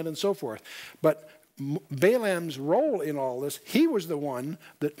on the land and so forth. But Balaam's role in all this, he was the one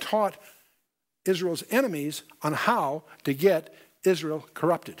that taught Israel's enemies on how to get Israel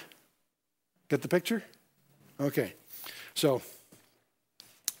corrupted. Get the picture? Okay. So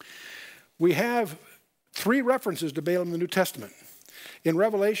we have 3 references to Balaam in the New Testament. In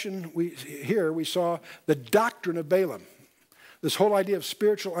Revelation, we saw the doctrine of Balaam. This whole idea of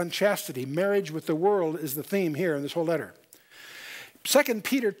spiritual unchastity, marriage with the world, is the theme here in this whole letter. 2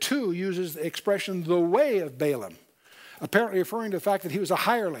 Peter 2 uses the expression, the way of Balaam, apparently referring to the fact that he was a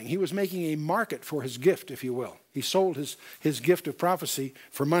hireling. He was making a market for his gift, if you will. He sold his gift of prophecy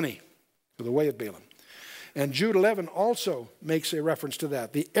for money, for the way of Balaam. And Jude 11 also makes a reference to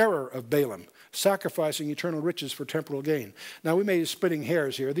that, the error of Balaam, sacrificing eternal riches for temporal gain. Now, we may be splitting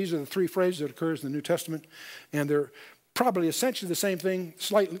hairs here. These are the 3 phrases that occurs in the New Testament, and they're probably essentially the same thing,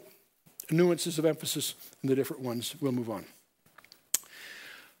 slight nuances of emphasis in the different ones. We'll move on.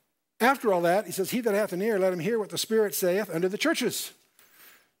 After all that, he says, he that hath an ear, let him hear what the Spirit saith unto the churches.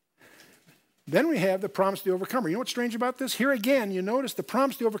 Then we have the promise of the overcomer. You know what's strange about this? Here again, you notice the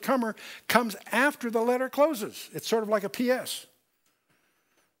promise of the overcomer comes after the letter closes. It's sort of like a P.S.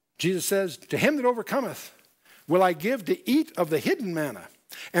 Jesus says, to him that overcometh will I give to eat of the hidden manna,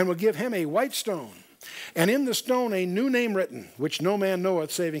 and will give him a white stone, and in the stone a new name written, which no man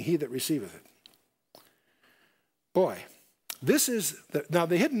knoweth, saving he that receiveth it. Boy, this is, now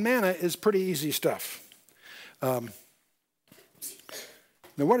the hidden manna is pretty easy stuff. Now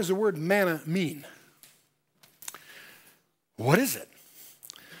what does the word manna mean? What is it?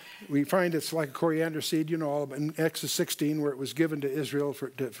 We find it's like a coriander seed, you know, in Exodus 16, where it was given to Israel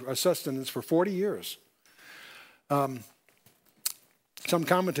for sustenance for 40 years. Some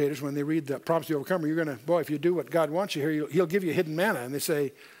commentators, when they read the promise of the overcomer, you're going to, boy, if you do what God wants you here, he'll give you hidden manna. And they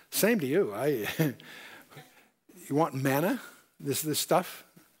say, same to you. You want manna, this stuff?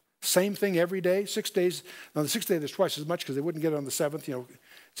 Same thing every day, 6 days. Now, the 6th day, there's twice as much because they wouldn't get it on the 7th. You know,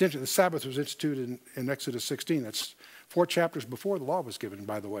 it's interesting. The Sabbath was instituted in Exodus 16. That's 4 chapters before the law was given,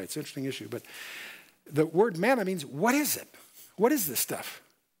 by the way. It's an interesting issue. But the word manna means, what is it? What is this stuff?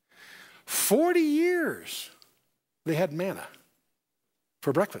 40 years they had manna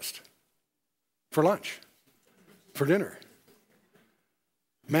for breakfast, for lunch, for dinner.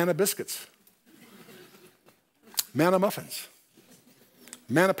 Manna biscuits, manna muffins,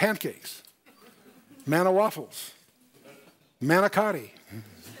 manna pancakes, manna waffles, manicotti.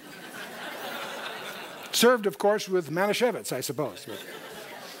 Served, of course, with manischewitz, I suppose. But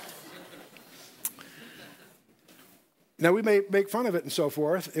now, we may make fun of it and so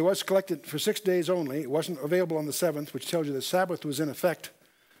forth. It was collected for 6 days only. It wasn't available on the 7th, which tells you the Sabbath was in effect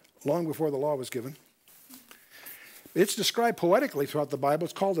long before the law was given. It's described poetically throughout the Bible.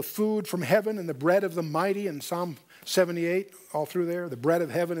 It's called the food from heaven and the bread of the mighty in Psalm 78, all through there, the bread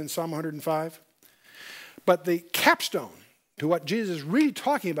of heaven in Psalm 105. But the capstone to what Jesus is really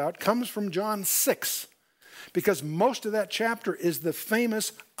talking about comes from John 6. because most of that chapter is the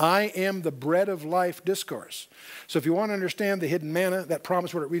famous I am the bread of life discourse. So if you want to understand the hidden manna, that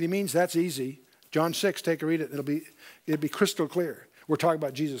promise, what it really means, that's easy. John 6, take a read it. It'll be crystal clear. We're talking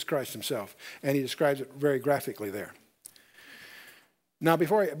about Jesus Christ himself, and he describes it very graphically there. Now,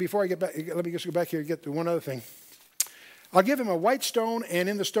 before I get back, let me just go back here and get to one other thing. I'll give him a white stone, and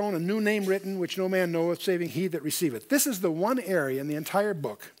in the stone a new name written, which no man knoweth, saving he that receiveth. This is the one area in the entire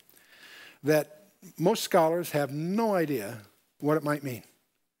book that most scholars have no idea what it might mean.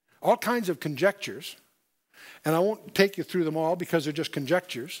 All kinds of conjectures, and I won't take you through them all because they're just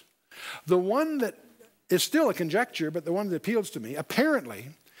conjectures. The one that is still a conjecture, but the one that appeals to me, apparently,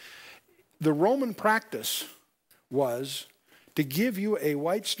 the Roman practice was to give you a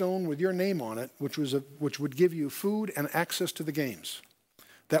white stone with your name on it, which would give you food and access to the games.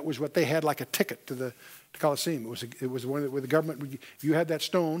 That was what they had, like a ticket to the Colosseum. It was one where the government would, if you had that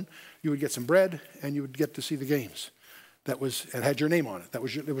stone, you would get some bread and you would get to see the games. It had your name on it.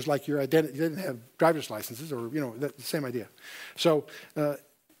 It was like your identity. You didn't have driver's licenses, or the same idea. So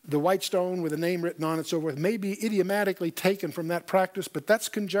the white stone with a name written on it, so forth, may be idiomatically taken from that practice, but that's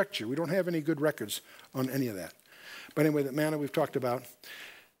conjecture. We don't have any good records on any of that. But anyway, the manna we've talked about.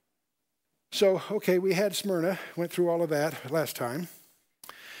 So, okay, we had Smyrna, went through all of that last time.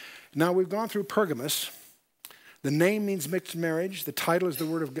 Now we've gone through Pergamos. The name means mixed marriage. The title is the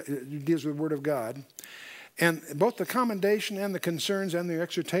word of God, deals with the word of God. And both the commendation and the concerns and the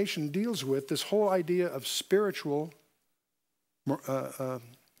exhortation deals with this whole idea of spiritual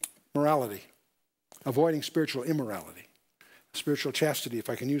morality, avoiding spiritual immorality, spiritual chastity, if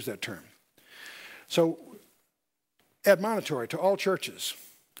I can use that term. So, admonitory to all churches.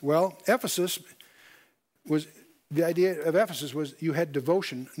 Well, the idea of Ephesus was you had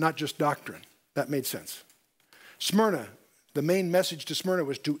devotion, not just doctrine. That made sense. Smyrna, the main message to Smyrna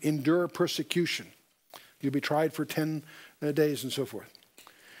was to endure persecution. You'll be tried for 10 days and so forth.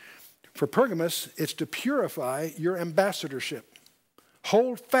 For Pergamos, it's to purify your ambassadorship.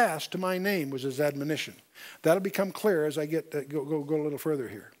 Hold fast to my name was his admonition. That'll become clear as I go a little further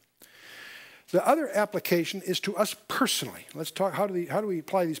here. The other application is to us personally. Let's talk, how do we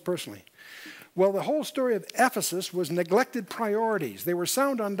apply these personally? Well, the whole story of Ephesus was neglected priorities. They were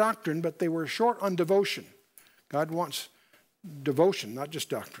sound on doctrine, but they were short on devotion. God wants devotion, not just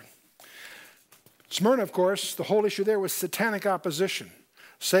doctrine. Smyrna, of course, the whole issue there was satanic opposition.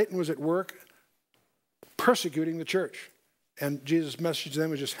 Satan was at work persecuting the church. And Jesus' message to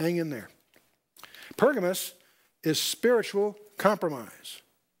them was just hang in there. Pergamos is spiritual compromise.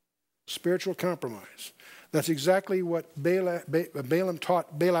 Spiritual compromise. That's exactly what Balaam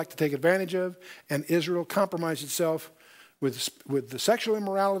taught Balak to take advantage of, and Israel compromised itself with the sexual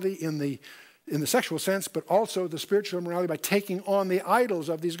immorality in the sexual sense, but also the spiritual immorality by taking on the idols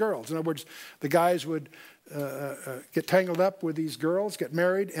of these girls. In other words, the guys would get tangled up with these girls, get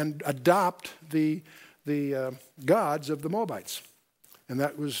married, and adopt the gods of the Moabites. And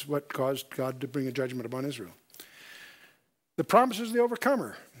that was what caused God to bring a judgment upon Israel. The promises of the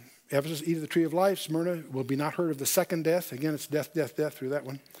overcomer. Ephesus, eat of the tree of life. Smyrna will be not heard of the second death. Again, it's death, death, death through that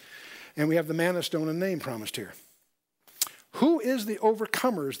one. And we have the manna, stone, and name promised here. Who is the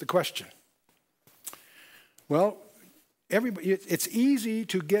overcomer is the question. Well, it's easy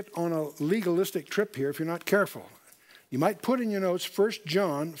to get on a legalistic trip here if you're not careful. You might put in your notes 1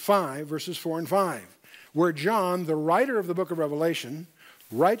 John 5, verses 4 and 5, where John, the writer of the book of Revelation,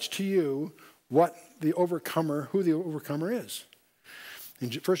 writes to you who the overcomer is. In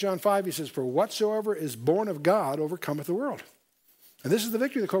 1 John 5, he says, for whatsoever is born of God overcometh the world. And this is the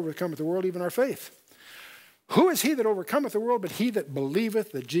victory that overcometh the world, even our faith. Who is he that overcometh the world but he that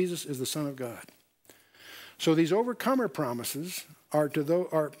believeth that Jesus is the Son of God? So these overcomer promises are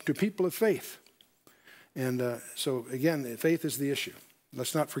to people of faith. And so again, faith is the issue.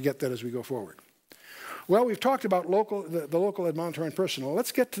 Let's not forget that as we go forward. Well, we've talked about the local, admonitory, and personal.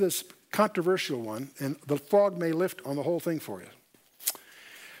 Let's get to this controversial one, and the fog may lift on the whole thing for you.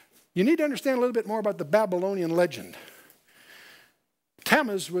 You need to understand a little bit more about the Babylonian legend.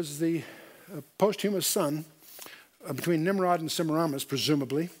 Tammuz was the posthumous son between Nimrod and Semiramis,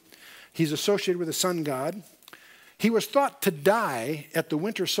 presumably. He's associated with the sun god. He was thought to die at the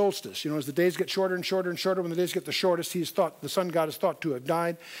winter solstice. You know, as the days get shorter and shorter and shorter, when the days get the shortest, the sun god is thought to have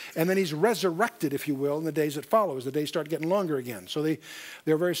died. And then he's resurrected, if you will, in the days that follow, as the days start getting longer again. So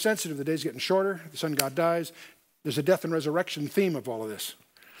they're very sensitive. The days getting shorter, the sun god dies. There's a death and resurrection theme of all of this.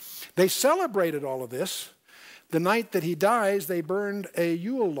 They celebrated all of this. The night that he dies, they burned a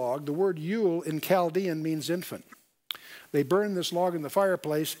Yule log. The word Yule in Chaldean means infant. They burn this log in the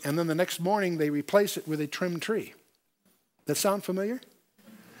fireplace, and then the next morning they replace it with a trimmed tree. That sound familiar?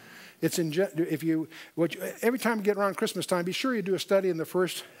 It's every time you get around Christmas time, be sure you do a study in the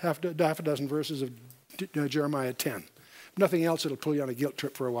first half a dozen verses of Jeremiah 10. Nothing else, it'll pull you on a guilt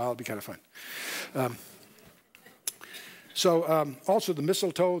trip for a while. It'll be kind of fun. Also the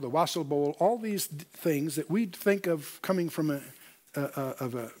mistletoe, the wassail bowl, all these things that we think of coming from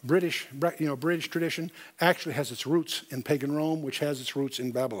a British tradition actually has its roots in pagan Rome, which has its roots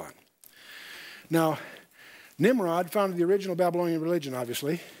in Babylon. Now, Nimrod founded the original Babylonian religion,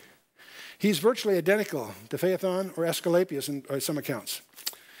 obviously. He's virtually identical to Phaethon or Aesculapius in some accounts,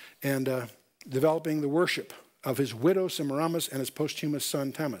 and developing the worship of his widow Semiramis and his posthumous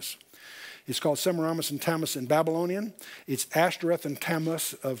son Tammuz. It's called Semiramis and Tammuz in Babylonian. It's Ashtoreth and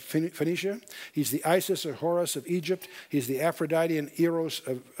Tammuz of Phoenicia. He's the Isis or Horus of Egypt. He's the Aphrodite and Eros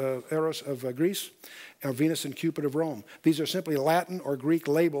of Greece, and Venus and Cupid of Rome. These are simply Latin or Greek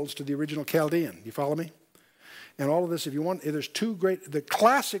labels to the original Chaldean. You follow me? And all of this, if you want, there's two great, the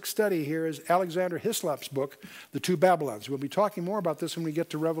classic study here is Alexander Hislop's book, The Two Babylons. We'll be talking more about this when we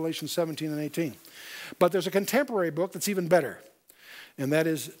get to Revelation 17 and 18. But there's a contemporary book that's even better, and that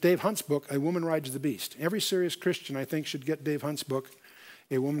is Dave Hunt's book, A Woman Rides the Beast. Every serious Christian, I think, should get Dave Hunt's book,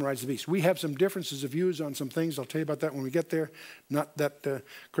 A Woman Rides the Beast. We have some differences of views on some things. I'll tell you about that when we get there. Not that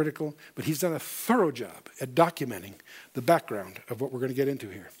critical, but he's done a thorough job at documenting the background of what we're going to get into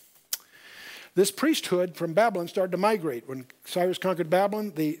here. This priesthood from Babylon started to migrate. When Cyrus conquered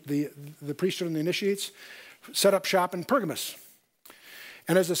Babylon, the priesthood and the initiates set up shop in Pergamos.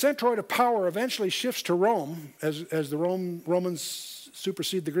 And as the centroid of power eventually shifts to Rome, as the Romans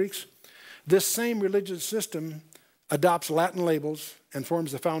supersede the Greeks, this same religious system adopts Latin labels and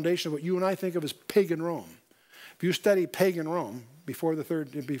forms the foundation of what you and I think of as pagan Rome. If you study pagan Rome before the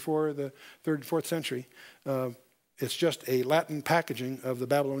third and 4th century, it's just a Latin packaging of the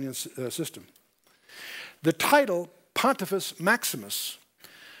Babylonian system. The title Pontifex Maximus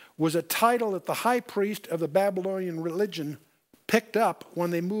was a title that the high priest of the Babylonian religion picked up when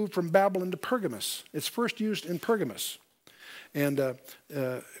they moved from Babylon to Pergamos. It's first used in Pergamos. And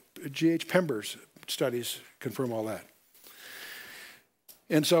G.H. Pember's studies confirm all that.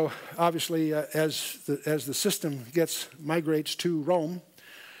 And so, obviously, as the system migrates to Rome,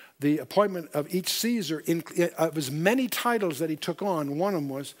 the appointment of each Caesar, of as many titles that he took on, one of them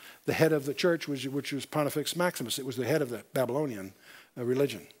was the head of the church, which was Pontifex Maximus. It was the head of the Babylonian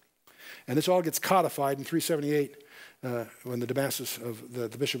religion. And this all gets codified in 378 when the Damasus of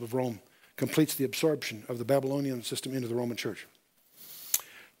the Bishop of Rome completes the absorption of the Babylonian system into the Roman church.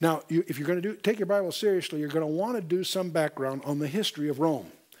 Now, if you're going to take your Bible seriously, you're going to want to do some background on the history of Rome.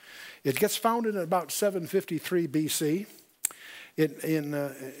 It gets founded in about 753 BC. Somewhere in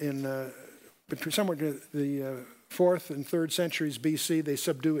the 4th and 3rd centuries BC, they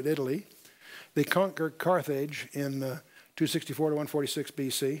subdue Italy. They conquer Carthage in 264 to 146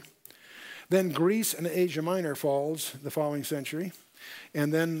 BC. Then Greece and Asia Minor falls the following century.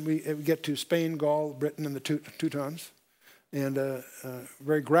 And then we get to Spain, Gaul, Britain, and the Teutons. And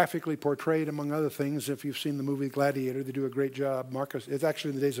very graphically portrayed, among other things. If you've seen the movie Gladiator, they do a great job. It's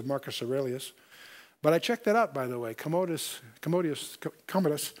actually in the days of Marcus Aurelius. But I checked that out, by the way. Commodus,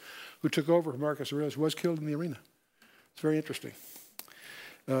 who took over from Marcus Aurelius, was killed in the arena. It's very interesting.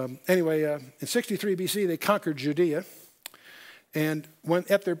 Anyway, in 63 BC, they conquered Judea. And when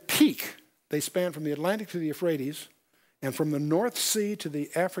at their peak, they spanned from the Atlantic to the Euphrates and from the North Sea to the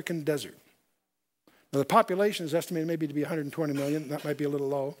African desert. Now, the population is estimated maybe to be 120 million. That might be a little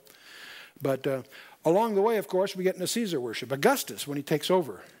low. But along the way, of course, we get into Caesar worship. Augustus, when he takes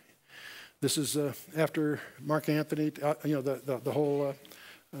over. This is after Mark Antony, the whole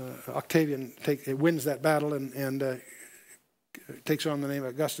Octavian wins that battle and takes on the name of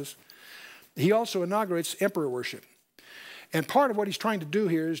Augustus. He also inaugurates emperor worship. And part of what he's trying to do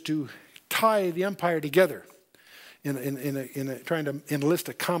here is to tie the empire together trying to enlist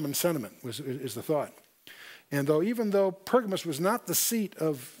a common sentiment is the thought. And even though Pergamos was not the seat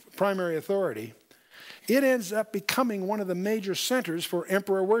of primary authority, it ends up becoming one of the major centers for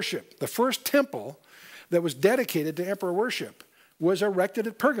emperor worship. The first temple that was dedicated to emperor worship was erected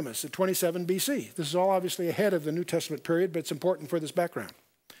at Pergamos at 27 BC. This is all obviously ahead of the New Testament period, but it's important for this background.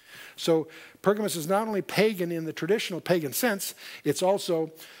 So Pergamos is not only pagan in the traditional pagan sense, it's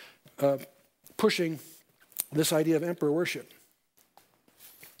also pushing this idea of emperor worship.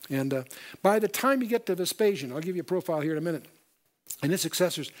 And by the time you get to Vespasian, I'll give you a profile here in a minute, and his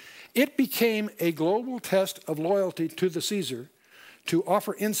successors, it became a global test of loyalty to the Caesar to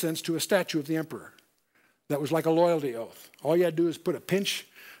offer incense to a statue of the emperor. That was like a loyalty oath. All you had to do is put a pinch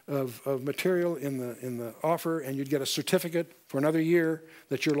of material in the offer, and you'd get a certificate for another year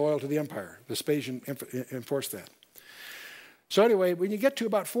that you're loyal to the empire. Vespasian enforced that. So anyway, when you get to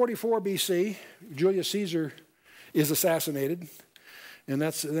about 44 BC, Julius Caesar is assassinated. And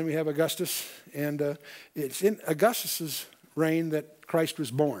then we have Augustus. And it's in Augustus's reign that Christ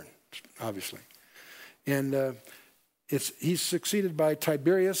was born, obviously. And he's succeeded by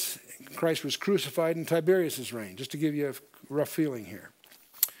Tiberius. Christ was crucified in Tiberius's reign, just to give you a rough feeling here.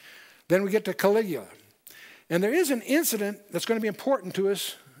 Then we get to Caligula. And there is an incident that's going to be important to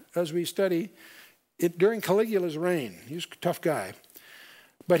us as we study it during Caligula's reign. He was a tough guy.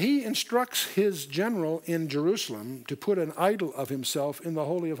 But he instructs his general in Jerusalem to put an idol of himself in the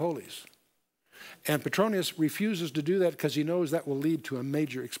Holy of Holies. And Petronius refuses to do that because he knows that will lead to a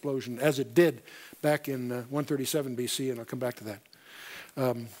major explosion, as it did back in 137 BC, and I'll come back to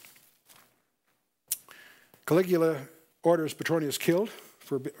that. Caligula orders Petronius killed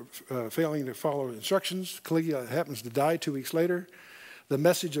for failing to follow instructions. Caligula happens to die 2 weeks later. The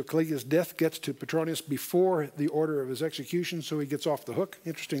message of Caligula's death gets to Petronius before the order of his execution, so he gets off the hook,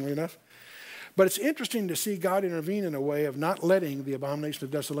 interestingly enough. But it's interesting to see God intervene in a way of not letting the abomination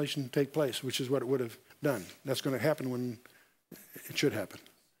of desolation take place, which is what it would have done. That's going to happen when it should happen.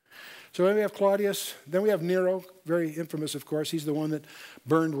 So then we have Claudius. Then we have Nero, very infamous, of course. He's the one that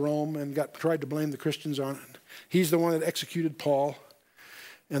burned Rome and tried to blame the Christians on it. He's the one that executed Paul.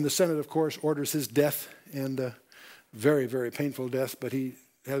 And the Senate, of course, orders his death, and very, very painful death, but he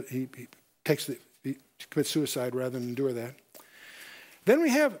commits suicide rather than endure that. Then we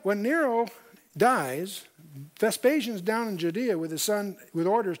have, when Nero dies, Vespasian's down in Judea with his son with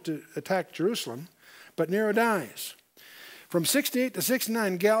orders to attack Jerusalem, but Nero dies. From 68 to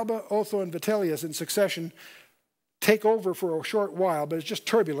 69, Galba, Otho, and Vitellius in succession take over for a short while, but it's just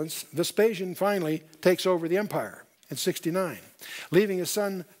turbulence. Vespasian finally takes over the empire in 69, leaving his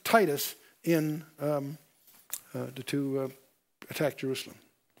son Titus in to attack Jerusalem.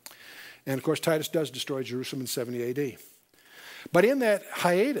 And of course, Titus does destroy Jerusalem in 70 AD. But in that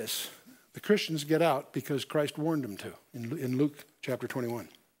hiatus, the Christians get out because Christ warned them to in Luke chapter 21.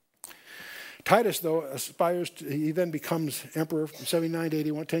 Titus, though, he then becomes emperor from 79 to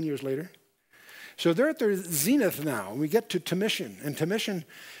 81, 10 years later. So they're at their zenith now. We get to Domitian, and Domitian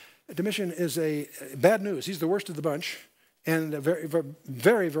is a bad news. He's the worst of the bunch, and very,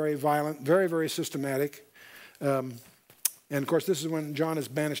 very, very violent, very, very systematic. And of course, this is when John is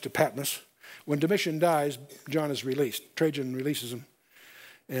banished to Patmos. When Domitian dies, John is released. Trajan releases him.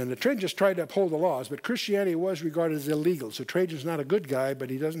 And Trajan just tried to uphold the laws, but Christianity was regarded as illegal. So Trajan's not a good guy, but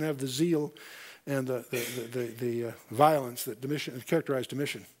he doesn't have the zeal and the violence that characterized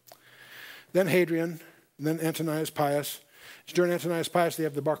Domitian. Then Hadrian, and then Antonius Pius. It's during Antonius Pius they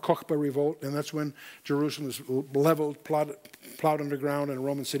have the Bar Kokhba revolt, and that's when Jerusalem is leveled, plowed underground, and a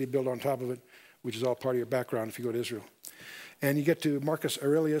Roman city built on top of it, which is all part of your background if you go to Israel. And you get to Marcus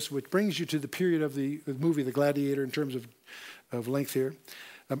Aurelius, which brings you to the period of the movie The Gladiator in terms of length here.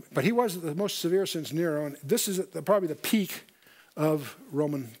 But he was the most severe since Nero, and this is probably the peak of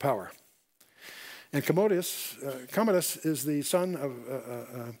Roman power. And Commodus is the son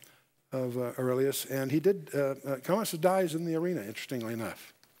of Aurelius, and Commodus dies in the arena, interestingly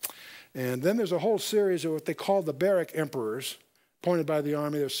enough. And then there's a whole series of what they call the Barrack emperors, appointed by the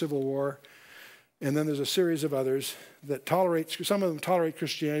army. There's civil war. And then there's a series of others that some of them tolerate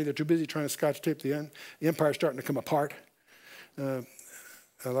Christianity. They're too busy trying to scotch tape the end. The empire's starting to come apart.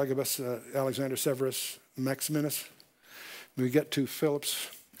 Agabus, Alexander Severus, Maximinus. We get to Phillips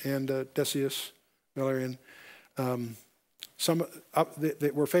and Decius, Valerian. Some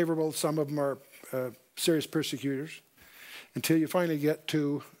they were favorable. Some of them are serious persecutors. Until you finally get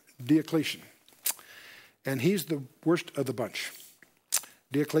to Diocletian. And he's the worst of the bunch.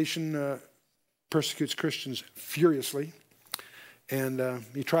 Diocletian persecutes Christians furiously, and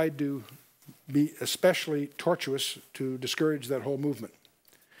he tried to be especially tortuous to discourage that whole movement.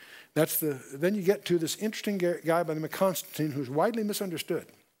 Then you get to this interesting guy by the name of Constantine, who's widely misunderstood.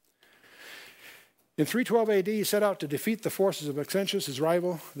 In 312 AD, he set out to defeat the forces of Maxentius, his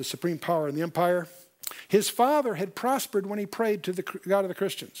rival, the supreme power in the empire. His father had prospered when he prayed to the God of the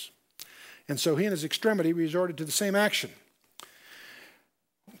Christians, and so he in his extremity resorted to the same action.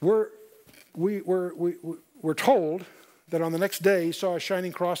 We're told that on the next day he saw a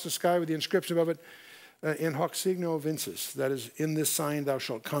shining cross in the sky with the inscription above it, in hoc signo vinces, that is, in this sign thou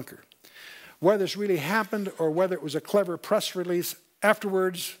shalt conquer. Whether this really happened or whether it was a clever press release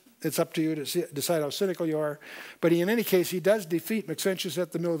afterwards, it's up to you to decide how cynical you are. But in any case, he does defeat Maxentius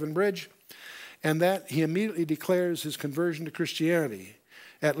at the Milvian Bridge, and that he immediately declares his conversion to Christianity.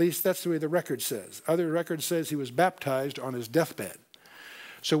 At least that's the way the record says. Other record says he was baptized on his deathbed.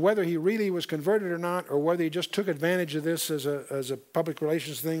 So whether he really was converted or not, or whether he just took advantage of this as a public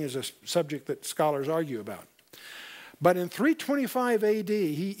relations thing, is a subject that scholars argue about. But in 325 AD,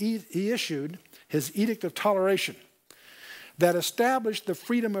 he issued his Edict of Toleration that established the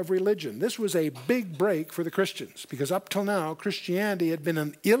freedom of religion. This was a big break for the Christians because up till now, Christianity had been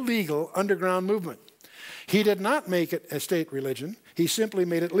an illegal underground movement. He did not make it a state religion. He simply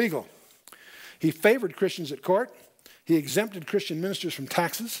made it legal. He favored Christians at court. He exempted Christian ministers from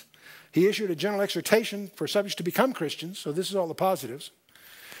taxes. He issued a general exhortation for subjects to become Christians. So this is all the positives.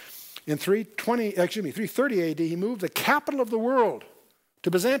 In 330 AD, he moved the capital of the world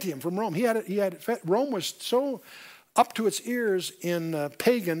to Byzantium from Rome. Rome was so up to its ears in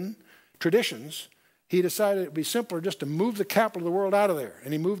pagan traditions, he decided it would be simpler just to move the capital of the world out of there.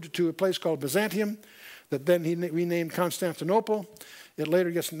 And he moved it to a place called Byzantium that then he renamed Constantinople. It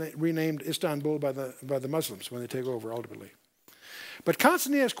later gets renamed Istanbul by the Muslims when they take over ultimately. But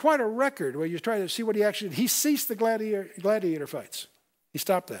Constantine has quite a record where you try to see what he actually did. He ceased the gladiator fights. He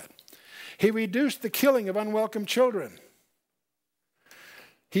stopped that. He reduced the killing of unwelcome children.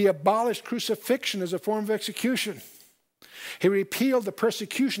 He abolished crucifixion as a form of execution. He repealed the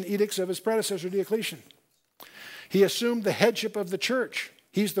persecution edicts of his predecessor Diocletian. He assumed the headship of the church.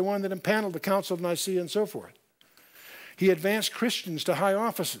 He's the one that impaneled the Council of Nicaea and so forth. He advanced Christians to high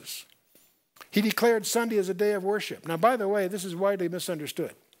offices. He declared Sunday as a day of worship. Now, by the way, this is widely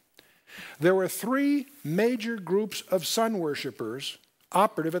misunderstood. There were three major groups of sun worshipers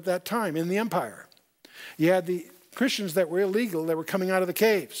operative at that time in the empire. You had the Christians that were illegal that were coming out of the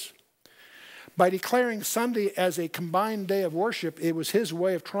caves. By declaring Sunday as a combined day of worship, it was his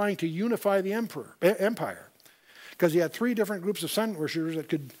way of trying to unify the empire. Because he had three different groups of sun worshipers that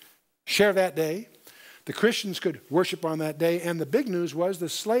could share that day. The Christians could worship on that day. And the big news was the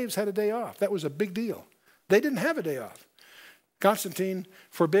slaves had a day off. That was a big deal. They didn't have a day off. Constantine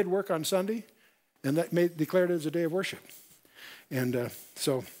forbid work on Sunday, and that declared it as a day of worship. And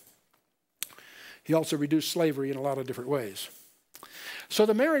so he also reduced slavery in a lot of different ways. So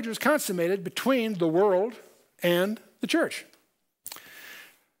the marriage was consummated between the world and the church.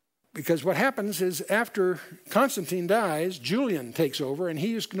 Because what happens is after Constantine dies, Julian takes over, and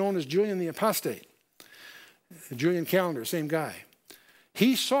he is known as Julian the Apostate. Julian Calendar, same guy.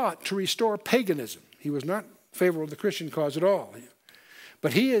 He sought to restore paganism. He was not favorable to the Christian cause at all.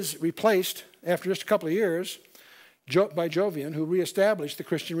 But he is replaced, after just a couple of years, by Jovian, who reestablished the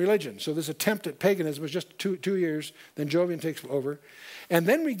Christian religion. So this attempt at paganism was just two years. Then Jovian takes over. And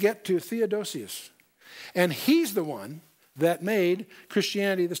then we get to Theodosius. And he's the one that made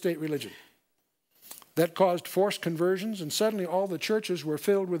Christianity the state religion. That caused forced conversions, and suddenly all the churches were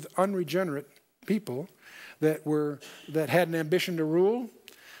filled with unregenerate people that had an ambition to rule,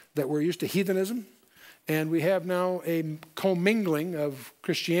 that were used to heathenism. And we have now a commingling of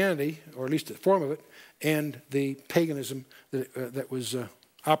Christianity, or at least a form of it, and the paganism that was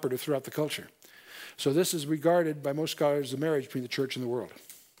operative throughout the culture. So this is regarded by most scholars as the marriage between the church and the world.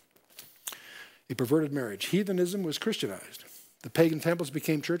 A perverted marriage. Heathenism was Christianized. The pagan temples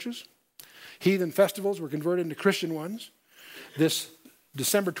became churches. Heathen festivals were converted into Christian ones. This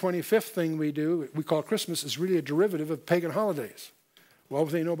December 25th thing we call Christmas, is really a derivative of pagan holidays. Well,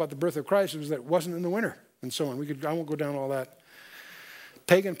 everything you know about the birth of Christ was that it wasn't in the winter, and so on. I won't go down all that.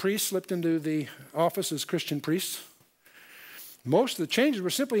 Pagan priests slipped into the office as Christian priests. Most of the changes were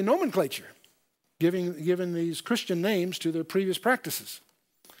simply nomenclature, giving these Christian names to their previous practices.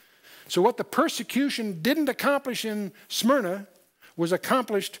 So what the persecution didn't accomplish in Smyrna was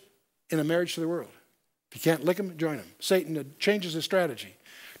accomplished in a marriage to the world. If you can't lick them, join them. Satan changes his strategy.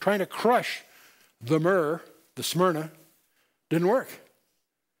 Trying to crush the myrrh, the Smyrna, didn't work.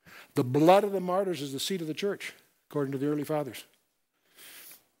 The blood of the martyrs is the seed of the church, according to the early fathers.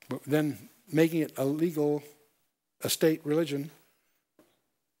 But then making it a legal, a state religion,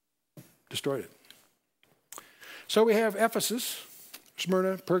 destroyed it. So we have Ephesus,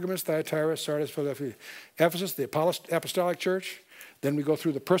 Smyrna, Pergamos, Thyatira, Sardis, Philadelphia. Ephesus, the apostolic church. Then we go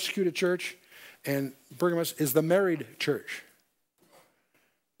through the persecuted church. And Pergamos is the married church.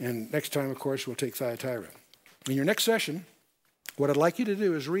 And next time, of course, we'll take Thyatira. In your next session, what I'd like you to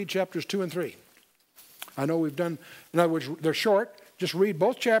do is read chapters 2 and 3. I know we've done, in other words, they're short. Just read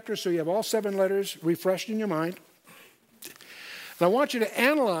both chapters so you have all 7 letters refreshed in your mind. And I want you to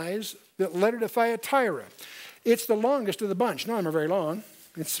analyze the letter to Thyatira. It's the longest of the bunch. None of them are very long.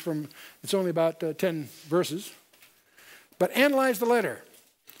 It's only about 10 verses. But analyze the letter.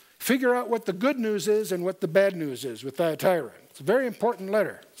 Figure out what the good news is and what the bad news is with Thyatira. It's a very important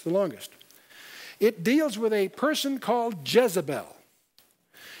letter. It's the longest. It deals with a person called Jezebel.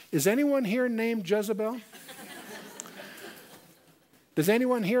 Is anyone here named Jezebel? Does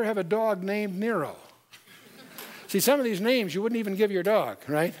anyone here have a dog named Nero? See, some of these names you wouldn't even give your dog,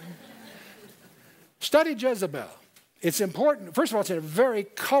 right? Study Jezebel. it's important. First of all, it's in a very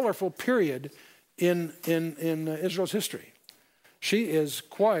colorful period in Israel's history. She is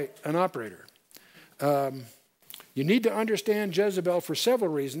quite an operator. You need to understand Jezebel for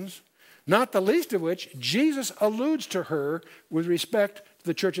several reasons, not the least of which Jesus alludes to her with respect to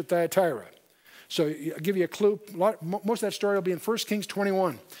the church at Thyatira. So I'll give you a clue. Most of that story will be in 1 Kings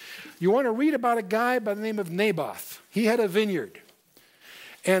 21. You want to read about a guy by the name of Naboth. He had a vineyard.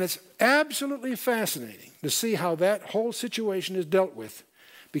 And it's absolutely fascinating to see how that whole situation is dealt with,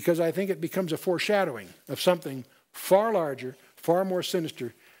 because I think it becomes a foreshadowing of something far larger, far more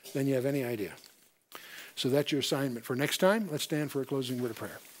sinister than you have any idea. So that's your assignment for next time. Let's stand for a closing word of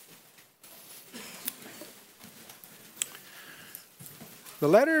prayer. The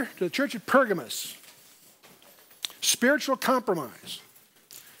letter to the church at Pergamos, spiritual compromise.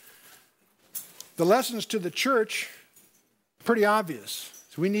 The lessons to the church, pretty obvious.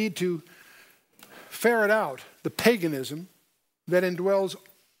 So we need to ferret out the paganism that indwells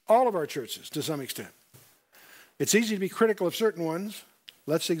all of our churches to some extent. It's easy to be critical of certain ones.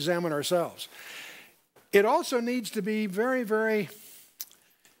 Let's examine ourselves. It also needs to be very, very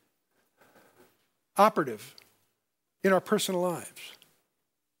operative in our personal lives,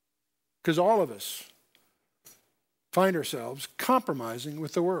 because all of us find ourselves compromising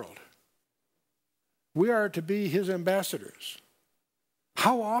with the world. We are to be his ambassadors.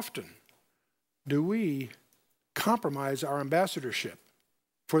 How often do we compromise our ambassadorship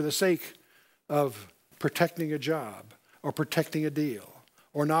for the sake of protecting a job or protecting a deal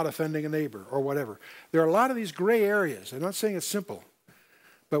or not offending a neighbor or whatever? There are a lot of these gray areas. I'm not saying it's simple,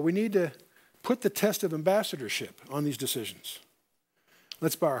 but we need to put the test of ambassadorship on these decisions.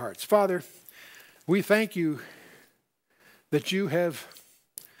 Let's bow our hearts. Father, we thank you that you have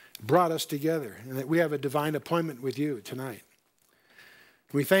brought us together and that we have a divine appointment with you tonight.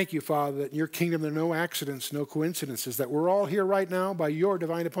 We thank you, Father, that in your kingdom there are no accidents, no coincidences, that we're all here right now by your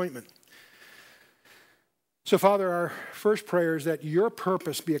divine appointment. So, Father, our first prayer is that your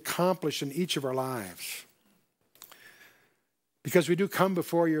purpose be accomplished in each of our lives. Because we do come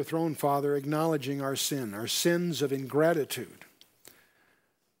before your throne, Father, acknowledging our sin, our sins of ingratitude,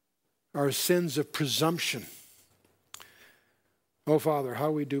 our sins of presumption. Oh, Father,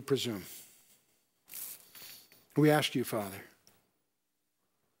 how we do presume. We ask you, Father,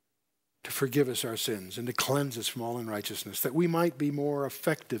 to forgive us our sins and to cleanse us from all unrighteousness, that we might be more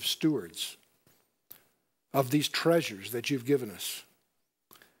effective stewards of these treasures that you've given us.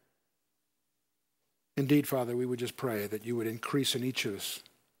 Indeed, Father, we would just pray that you would increase in each of us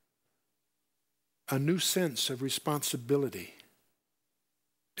a new sense of responsibility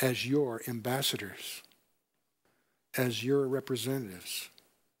as your ambassadors, as your representatives.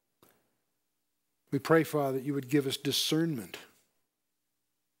 We pray, Father, that you would give us discernment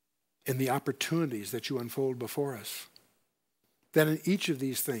in the opportunities that you unfold before us, that in each of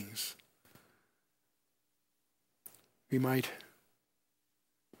these things we might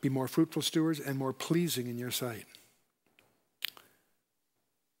be more fruitful stewards and more pleasing in your sight.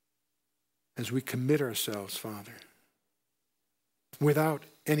 As we commit ourselves, Father, without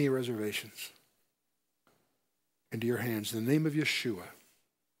any reservations, into your hands, in the name of Yeshua,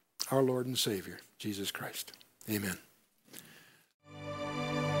 our Lord and Savior, Jesus Christ. Amen.